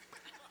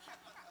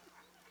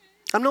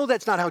 I know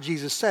that's not how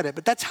Jesus said it,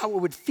 but that's how it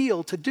would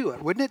feel to do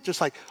it, wouldn't it? Just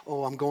like,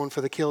 oh, I'm going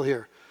for the kill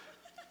here.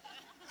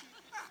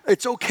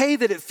 It's okay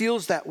that it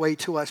feels that way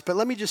to us, but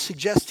let me just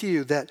suggest to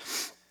you that,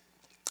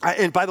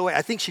 and by the way,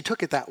 I think she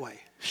took it that way.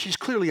 She's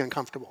clearly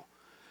uncomfortable.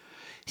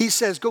 He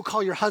says, go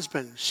call your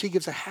husband. She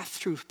gives a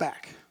half-truth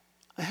back.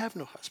 I have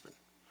no husband.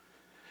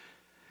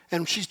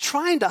 And she's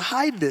trying to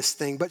hide this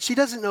thing, but she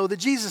doesn't know that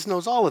Jesus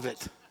knows all of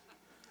it.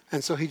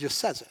 And so he just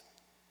says it.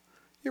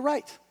 You're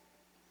right.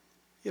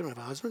 You don't have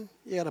a husband.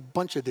 You got a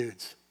bunch of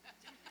dudes.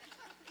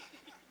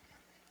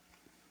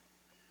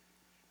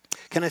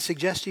 Can I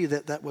suggest to you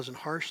that that wasn't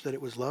harsh, that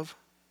it was love?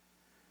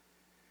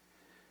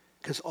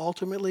 Because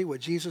ultimately what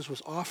Jesus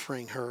was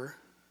offering her,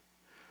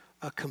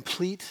 a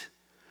complete,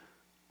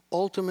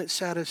 ultimate,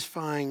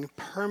 satisfying,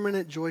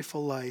 permanent,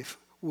 joyful life,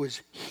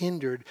 was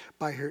hindered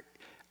by her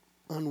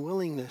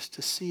unwillingness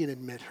to see and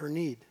admit her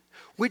need.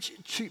 Which,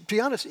 to be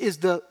honest, is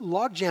the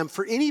logjam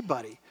for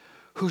anybody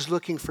who's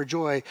looking for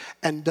joy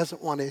and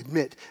doesn't want to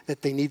admit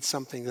that they need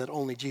something that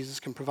only Jesus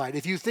can provide.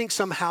 If you think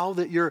somehow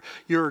that your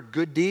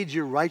good deeds,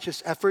 your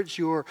righteous efforts,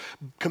 your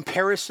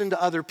comparison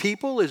to other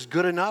people is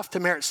good enough to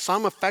merit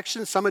some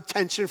affection, some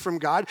attention from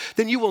God,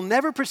 then you will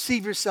never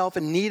perceive yourself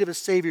in need of a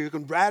Savior who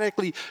can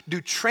radically do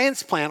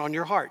transplant on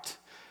your heart.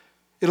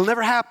 It'll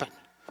never happen.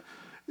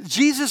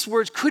 Jesus'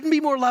 words couldn't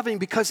be more loving,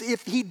 because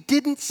if he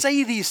didn't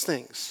say these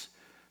things,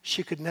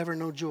 she could never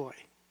know joy.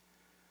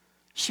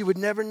 She would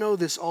never know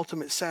this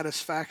ultimate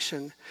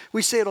satisfaction.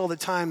 We say it all the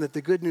time that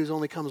the good news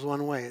only comes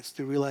one way. It's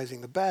through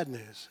realizing the bad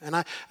news.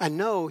 And I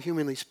know,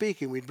 humanly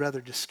speaking, we'd rather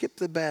just skip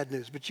the bad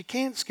news. But you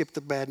can't skip the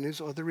bad news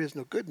or there is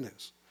no good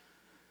news.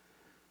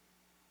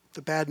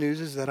 The bad news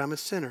is that I'm a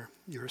sinner.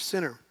 You're a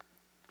sinner.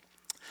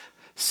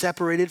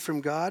 Separated from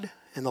God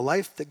and the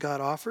life that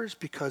God offers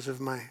because of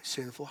my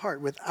sinful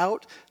heart.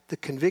 Without the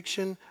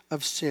conviction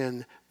of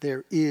sin,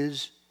 there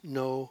is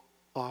no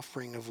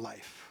offering of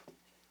life.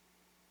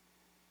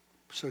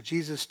 So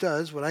Jesus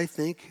does what I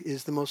think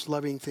is the most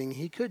loving thing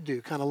he could do,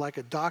 kind of like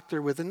a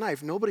doctor with a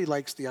knife. Nobody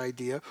likes the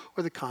idea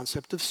or the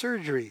concept of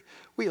surgery.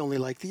 We only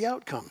like the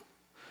outcome.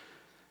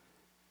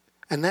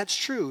 And that's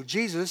true.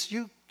 Jesus,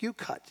 you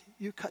cut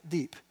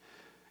deep.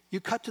 You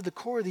cut to the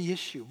core of the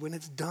issue. When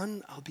it's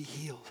done, I'll be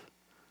healed.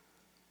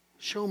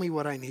 Show me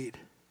what I need.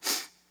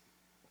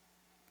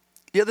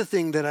 The other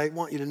thing that I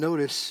want you to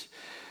notice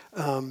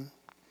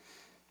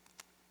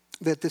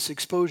that this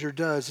exposure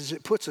does is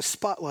it puts a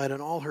spotlight on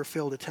all her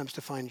failed attempts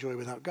to find joy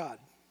without God,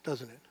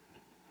 doesn't it?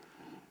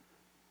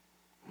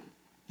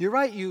 You're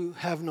right, you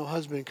have no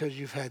husband because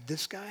you've had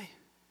this guy,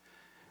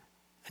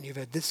 and you've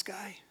had this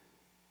guy,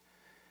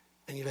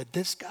 and you've had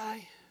this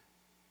guy,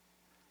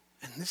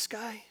 and this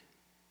guy,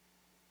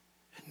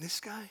 and this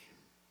guy.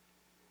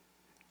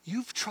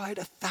 You've tried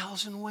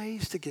 1,000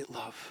 ways to get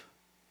love,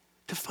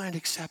 to find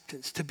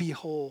acceptance, to be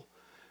whole.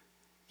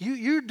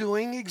 You're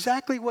doing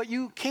exactly what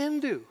you can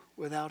do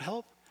without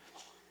help.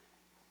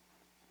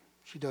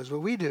 She does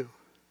what we do,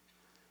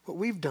 what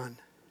we've done.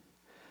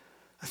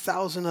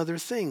 1,000 other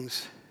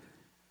things.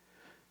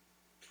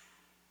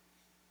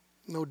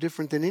 No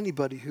different than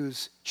anybody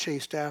who's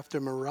chased after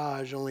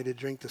mirage only to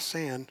drink the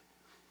sand.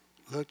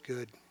 Look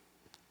good.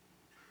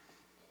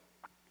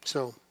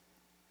 So,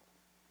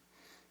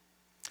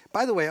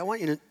 by the way, I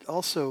want you to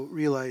also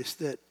realize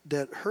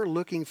that her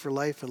looking for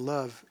life and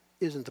love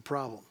isn't the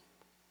problem.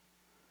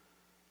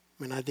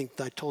 I mean, I think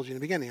I told you in the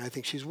beginning, I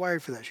think she's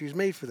wired for that. She's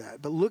made for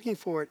that. But looking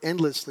for it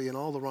endlessly in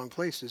all the wrong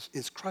places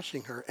is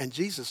crushing her, and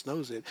Jesus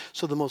knows it.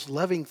 So the most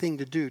loving thing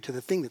to do to the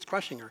thing that's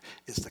crushing her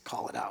is to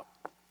call it out.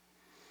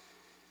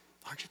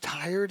 Aren't you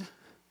tired?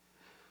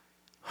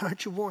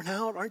 Aren't you worn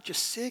out? Aren't you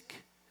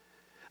sick?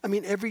 I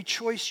mean, every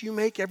choice you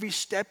make, every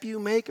step you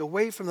make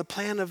away from the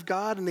plan of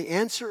God and the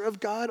answer of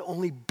God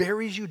only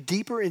buries you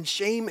deeper in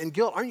shame and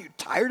guilt. Aren't you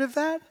tired of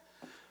that?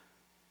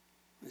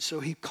 And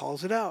so he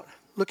calls it out.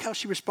 Look how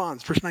she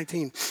responds. Verse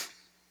 19.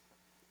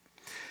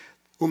 The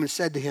woman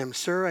said to him,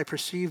 "Sir, I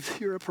perceive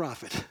you're a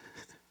prophet.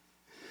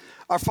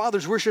 Our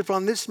fathers worship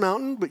on this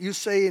mountain, but you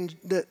say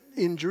that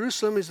in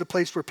Jerusalem is the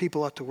place where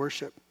people ought to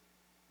worship."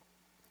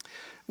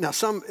 Now,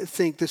 some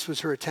think this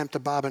was her attempt to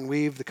bob and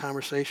weave the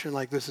conversation,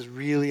 like this is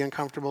really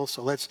uncomfortable,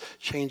 so let's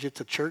change it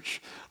to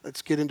church.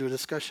 Let's get into a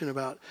discussion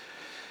about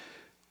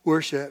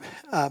worship.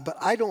 But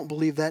I don't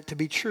believe that to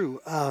be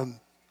true.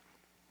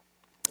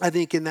 I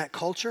think in that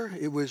culture,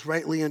 it was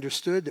rightly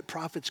understood that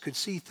prophets could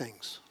see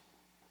things.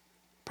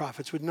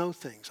 Prophets would know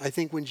things. I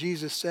think when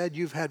Jesus said,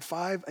 "You've had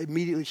 5,"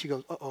 immediately she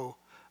goes, "Uh-oh,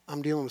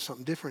 I'm dealing with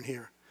something different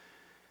here."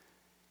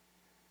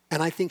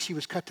 And I think she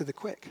was cut to the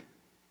quick.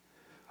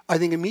 I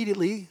think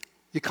immediately,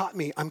 "You caught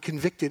me, I'm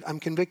convicted.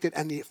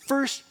 And the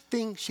first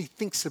thing she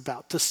thinks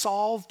about to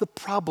solve the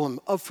problem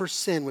of her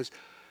sin was,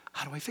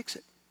 how do I fix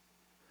it?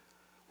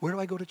 Where do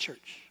I go to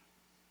church?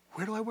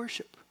 Where do I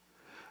worship?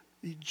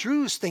 The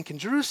Jews think in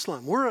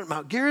Jerusalem. We're at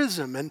Mount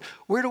Gerizim. And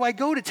where do I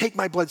go to take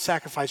my blood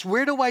sacrifice?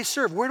 Where do I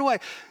serve? Where do I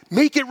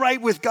make it right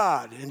with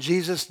God?" And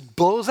Jesus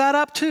blows that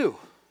up too.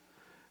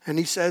 And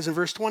he says in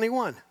verse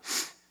 21,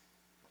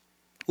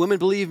 "Women,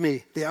 believe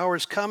me, the hour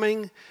is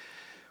coming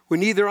when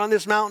neither on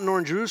this mountain nor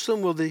in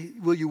Jerusalem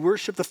will you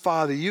worship the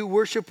Father. You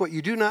worship what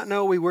you do not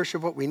know. We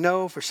worship what we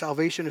know, for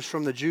salvation is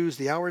from the Jews.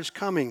 The hour is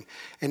coming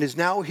and is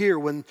now here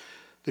when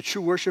the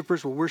true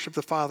worshipers will worship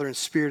the Father in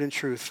spirit and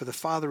truth, for the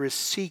Father is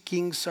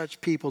seeking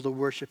such people to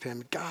worship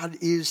him. God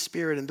is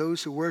spirit, and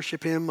those who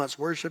worship him must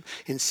worship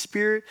in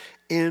spirit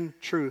and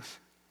truth."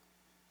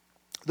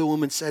 The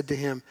woman said to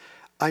him,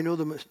 "I know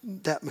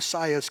that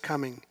Messiah is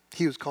coming.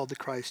 He was called the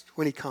Christ.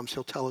 When he comes,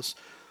 he'll tell us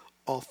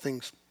all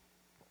things."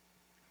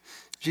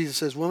 Jesus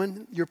says,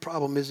 "Woman, your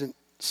problem isn't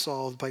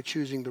solved by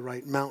choosing the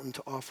right mountain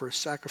to offer a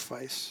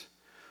sacrifice.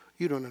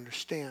 You don't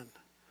understand."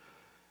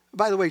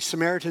 By the way,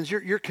 Samaritans,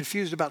 you're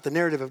confused about the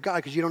narrative of God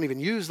because you don't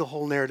even use the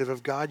whole narrative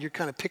of God. You're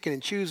kind of picking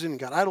and choosing and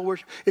got idol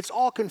worship. It's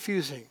all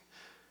confusing.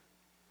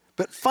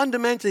 But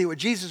fundamentally, what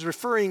Jesus is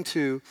referring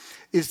to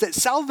is that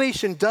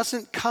salvation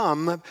doesn't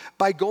come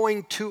by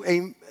going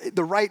to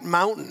the right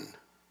mountain.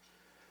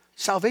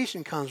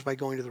 Salvation comes by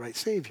going to the right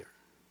Savior.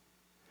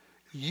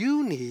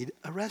 You need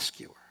a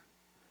rescuer.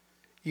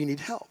 You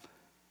need help.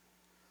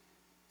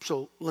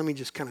 So let me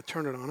just kind of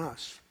turn it on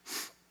us.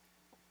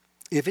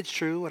 If it's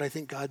true, what I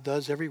think God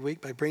does every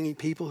week by bringing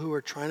people who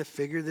are trying to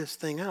figure this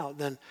thing out,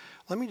 then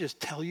let me just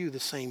tell you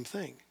the same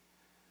thing.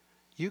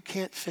 You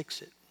can't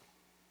fix it.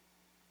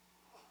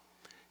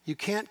 You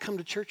can't come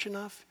to church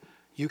enough.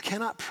 You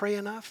cannot pray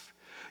enough.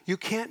 You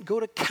can't go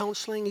to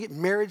counseling, get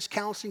marriage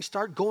counseling,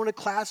 start going to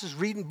classes,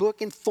 reading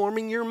book,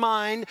 informing your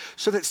mind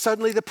so that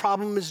suddenly the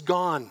problem is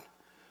gone.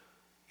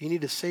 You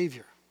need a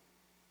Savior.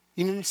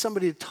 You need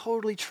somebody to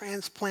totally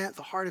transplant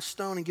the heart of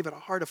stone and give it a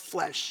heart of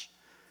flesh.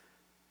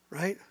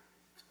 Right?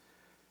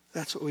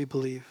 That's what we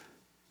believe.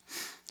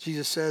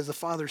 Jesus says the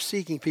Father is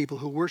seeking people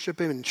who worship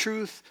him in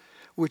truth,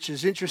 which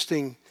is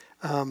interesting,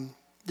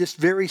 just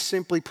very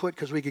simply put,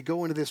 because we could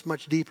go into this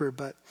much deeper,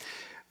 but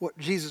what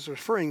Jesus is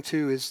referring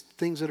to is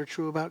things that are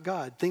true about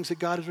God, things that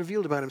God has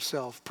revealed about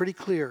himself, pretty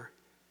clear.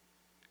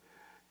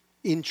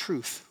 in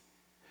truth.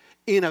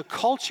 In a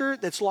culture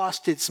that's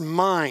lost its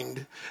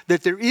mind,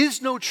 that there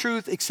is no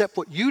truth except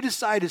what you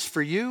decide is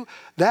for you,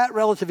 that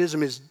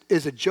relativism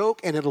is a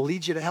joke and it'll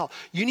lead you to hell.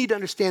 You need to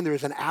understand there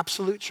is an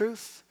absolute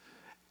truth,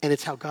 and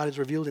it's how God has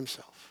revealed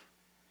himself.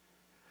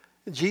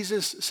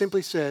 Jesus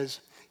simply says,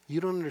 you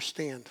don't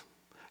understand.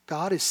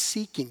 God is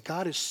seeking,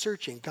 God is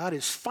searching, God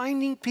is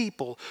finding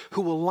people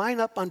who will line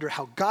up under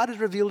how God has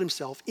revealed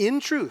himself in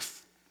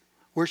truth.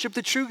 Worship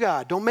the true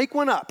God. Don't make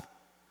one up.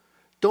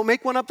 Don't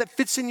make one up that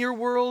fits in your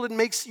world and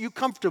makes you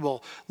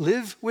comfortable.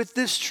 Live with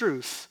this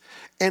truth,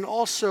 and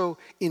also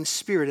in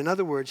spirit. In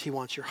other words, he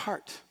wants your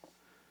heart.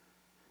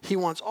 He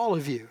wants all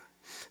of you.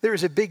 There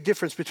is a big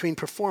difference between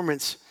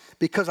performance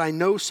because I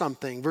know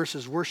something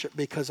versus worship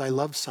because I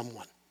love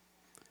someone.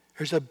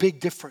 There's a big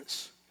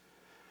difference.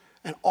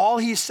 And all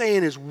he's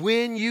saying is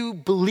when you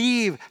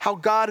believe how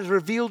God has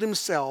revealed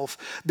himself,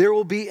 there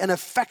will be an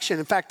affection.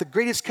 In fact, the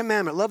greatest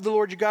commandment, love the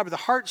Lord your God with the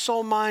heart,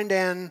 soul, mind,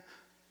 and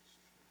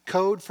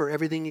code for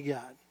everything you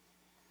got.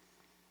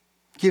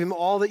 Give him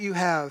all that you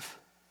have,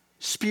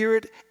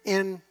 spirit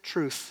and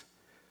truth.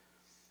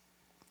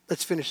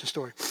 Let's finish the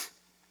story.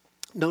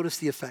 Notice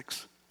the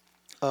effects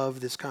of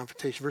this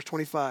confrontation. Verse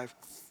 25.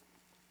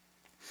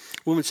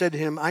 The woman said to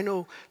him, I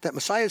know that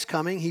Messiah is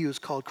coming, he who is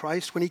called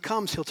Christ. When he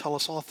comes, he'll tell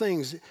us all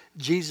things.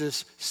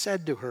 Jesus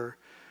said to her,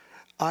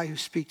 I who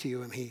speak to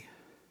you am he.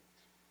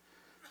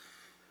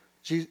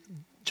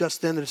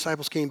 Just then the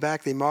disciples came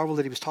back. They marveled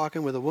that he was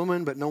talking with a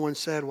woman, but no one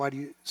said, why do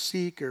you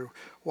seek, or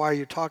why are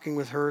you talking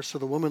with her? So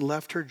the woman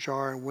left her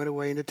jar and went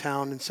away into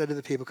town and said to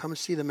the people, come and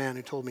see the man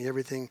who told me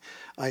everything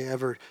I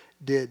ever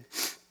did.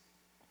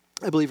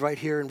 I believe right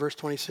here in verse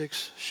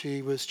 26,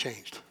 she was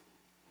changed.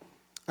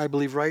 I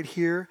believe right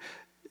here,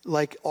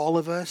 like all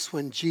of us,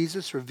 when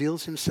Jesus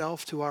reveals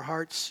himself to our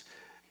hearts,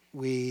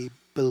 we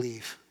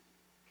believe.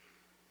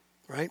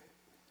 Right?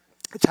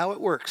 It's how it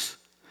works.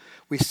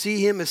 We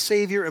see him as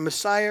Savior and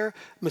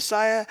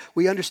Messiah.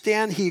 We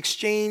understand he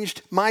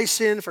exchanged my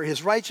sin for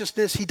his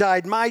righteousness. He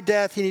died my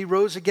death, and he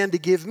rose again to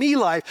give me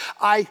life.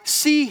 I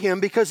see him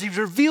because he's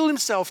revealed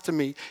himself to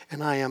me,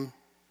 and I am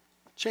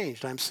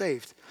changed. I'm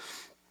saved.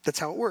 That's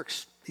how it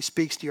works. He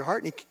speaks to your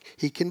heart, and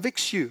he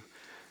convicts you.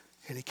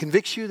 And he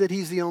convicts you that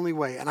he's the only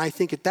way. And I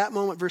think at that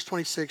moment, verse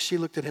 26, she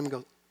looked at him and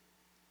goes,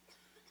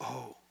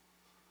 oh,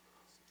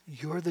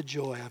 you're the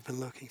joy I've been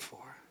looking for.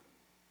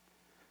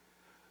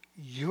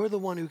 You're the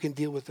one who can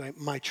deal with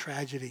my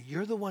tragedy.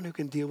 You're the one who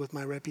can deal with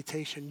my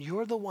reputation.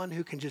 You're the one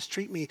who can just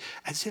treat me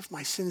as if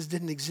my sins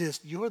didn't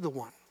exist. You're the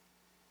one.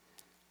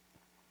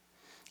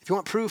 If you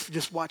want proof,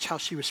 just watch how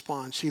she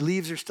responds. She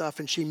leaves her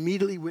stuff and she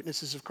immediately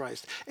witnesses of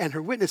Christ. And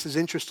her witness is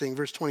interesting,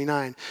 verse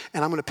 29,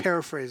 and I'm going to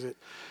paraphrase it.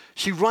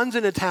 She runs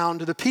into town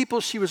to the people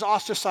she was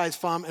ostracized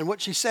from, and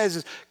what she says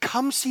is,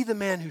 come see the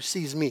man who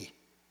sees me.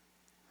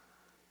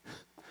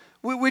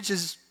 Which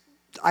is,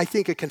 I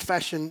think, a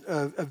confession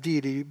of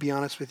deity, to be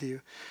honest with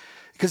you.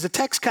 Because the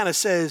text kind of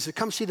says,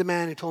 come see the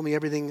man who told me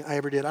everything I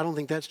ever did. I don't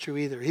think that's true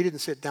either. He didn't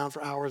sit down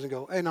for hours and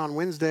go, and on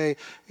Wednesday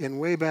and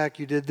way back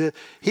you did this.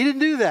 He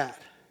didn't do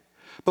that.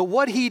 But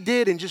what he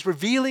did in just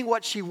revealing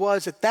what she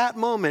was at that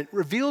moment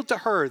revealed to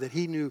her that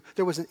he knew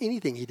there wasn't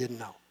anything he didn't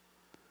know.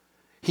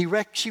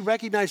 She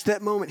recognized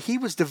that moment he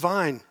was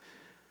divine,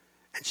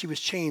 and she was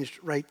changed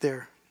right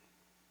there.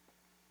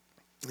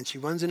 And she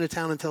runs into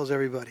town and tells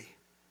everybody.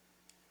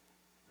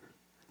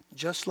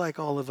 Just like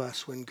all of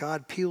us, when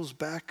God peels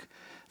back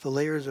the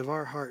layers of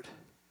our heart,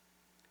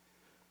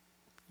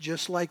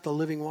 just like the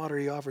living water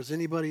he offers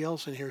anybody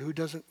else in here who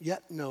doesn't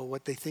yet know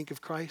what they think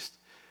of Christ,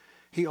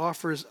 he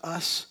offers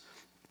us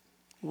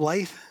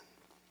life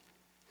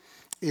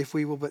if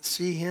we will but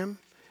see him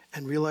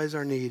and realize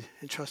our need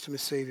and trust him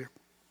as Savior.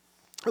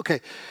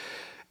 Okay,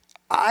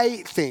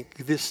 I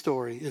think this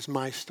story is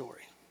my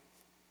story.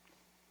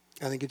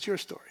 I think it's your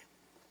story,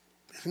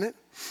 isn't it?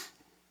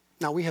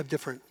 Now, we have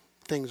different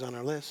things on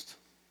our list.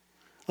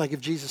 Like if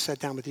Jesus sat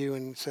down with you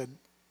and said,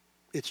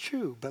 it's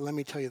true, but let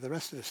me tell you the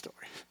rest of the story.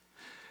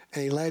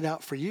 And he laid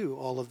out for you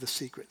all of the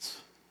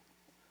secrets.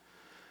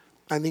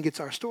 I think it's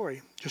our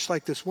story. Just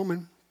like this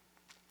woman,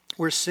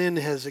 where sin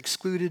has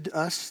excluded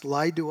us,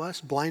 lied to us,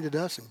 blinded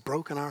us, and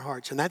broken our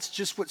hearts. And that's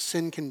just what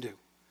sin can do.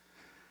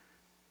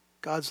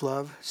 God's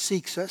love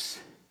seeks us.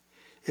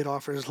 It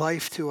offers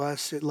life to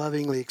us. It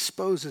lovingly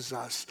exposes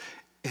us.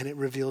 And it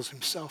reveals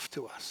himself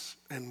to us.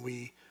 And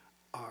we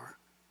are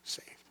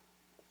saved.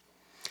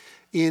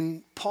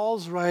 In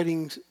Paul's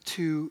writings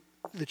to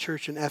the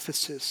church in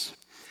Ephesus,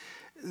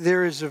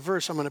 there is a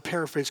verse I'm going to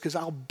paraphrase because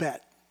I'll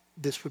bet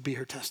this would be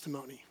her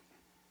testimony.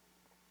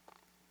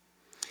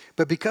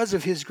 But because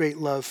of his great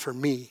love for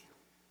me,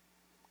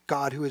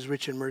 God, who is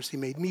rich in mercy,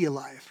 made me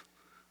alive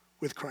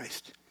with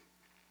Christ,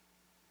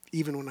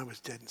 even when I was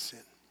dead in sin.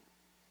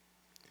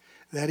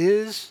 That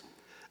is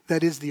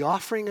the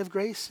offering of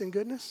grace and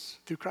goodness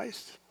through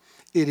Christ.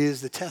 It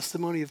is the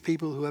testimony of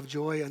people who have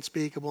joy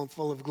unspeakable and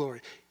full of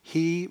glory.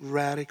 He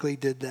radically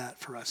did that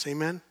for us.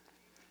 Amen?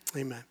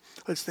 Amen.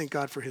 Let's thank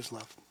God for his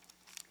love.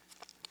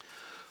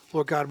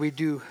 Lord God, we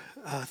do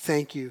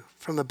thank you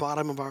from the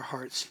bottom of our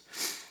hearts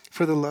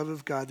for the love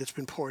of God that's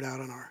been poured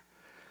out on our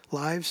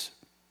lives,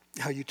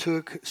 how you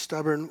took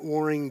stubborn,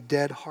 warring,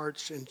 dead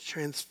hearts and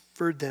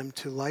transferred them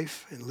to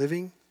life and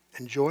living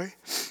and joy.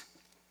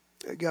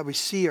 God, we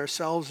see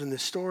ourselves in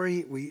this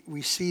story.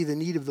 We see the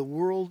need of the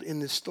world in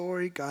this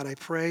story. God, I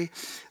pray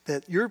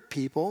that your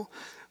people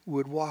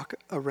would walk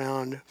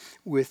around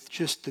with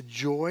just the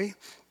joy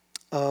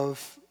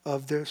of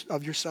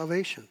your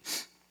salvation.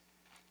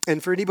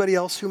 And for anybody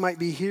else who might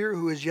be here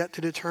who is yet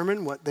to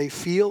determine what they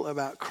feel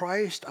about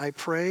Christ, I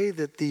pray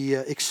that the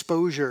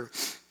exposure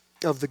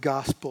of the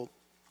gospel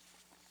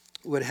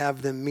would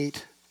have them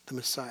meet the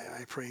Messiah.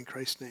 I pray in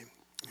Christ's name.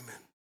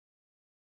 Amen.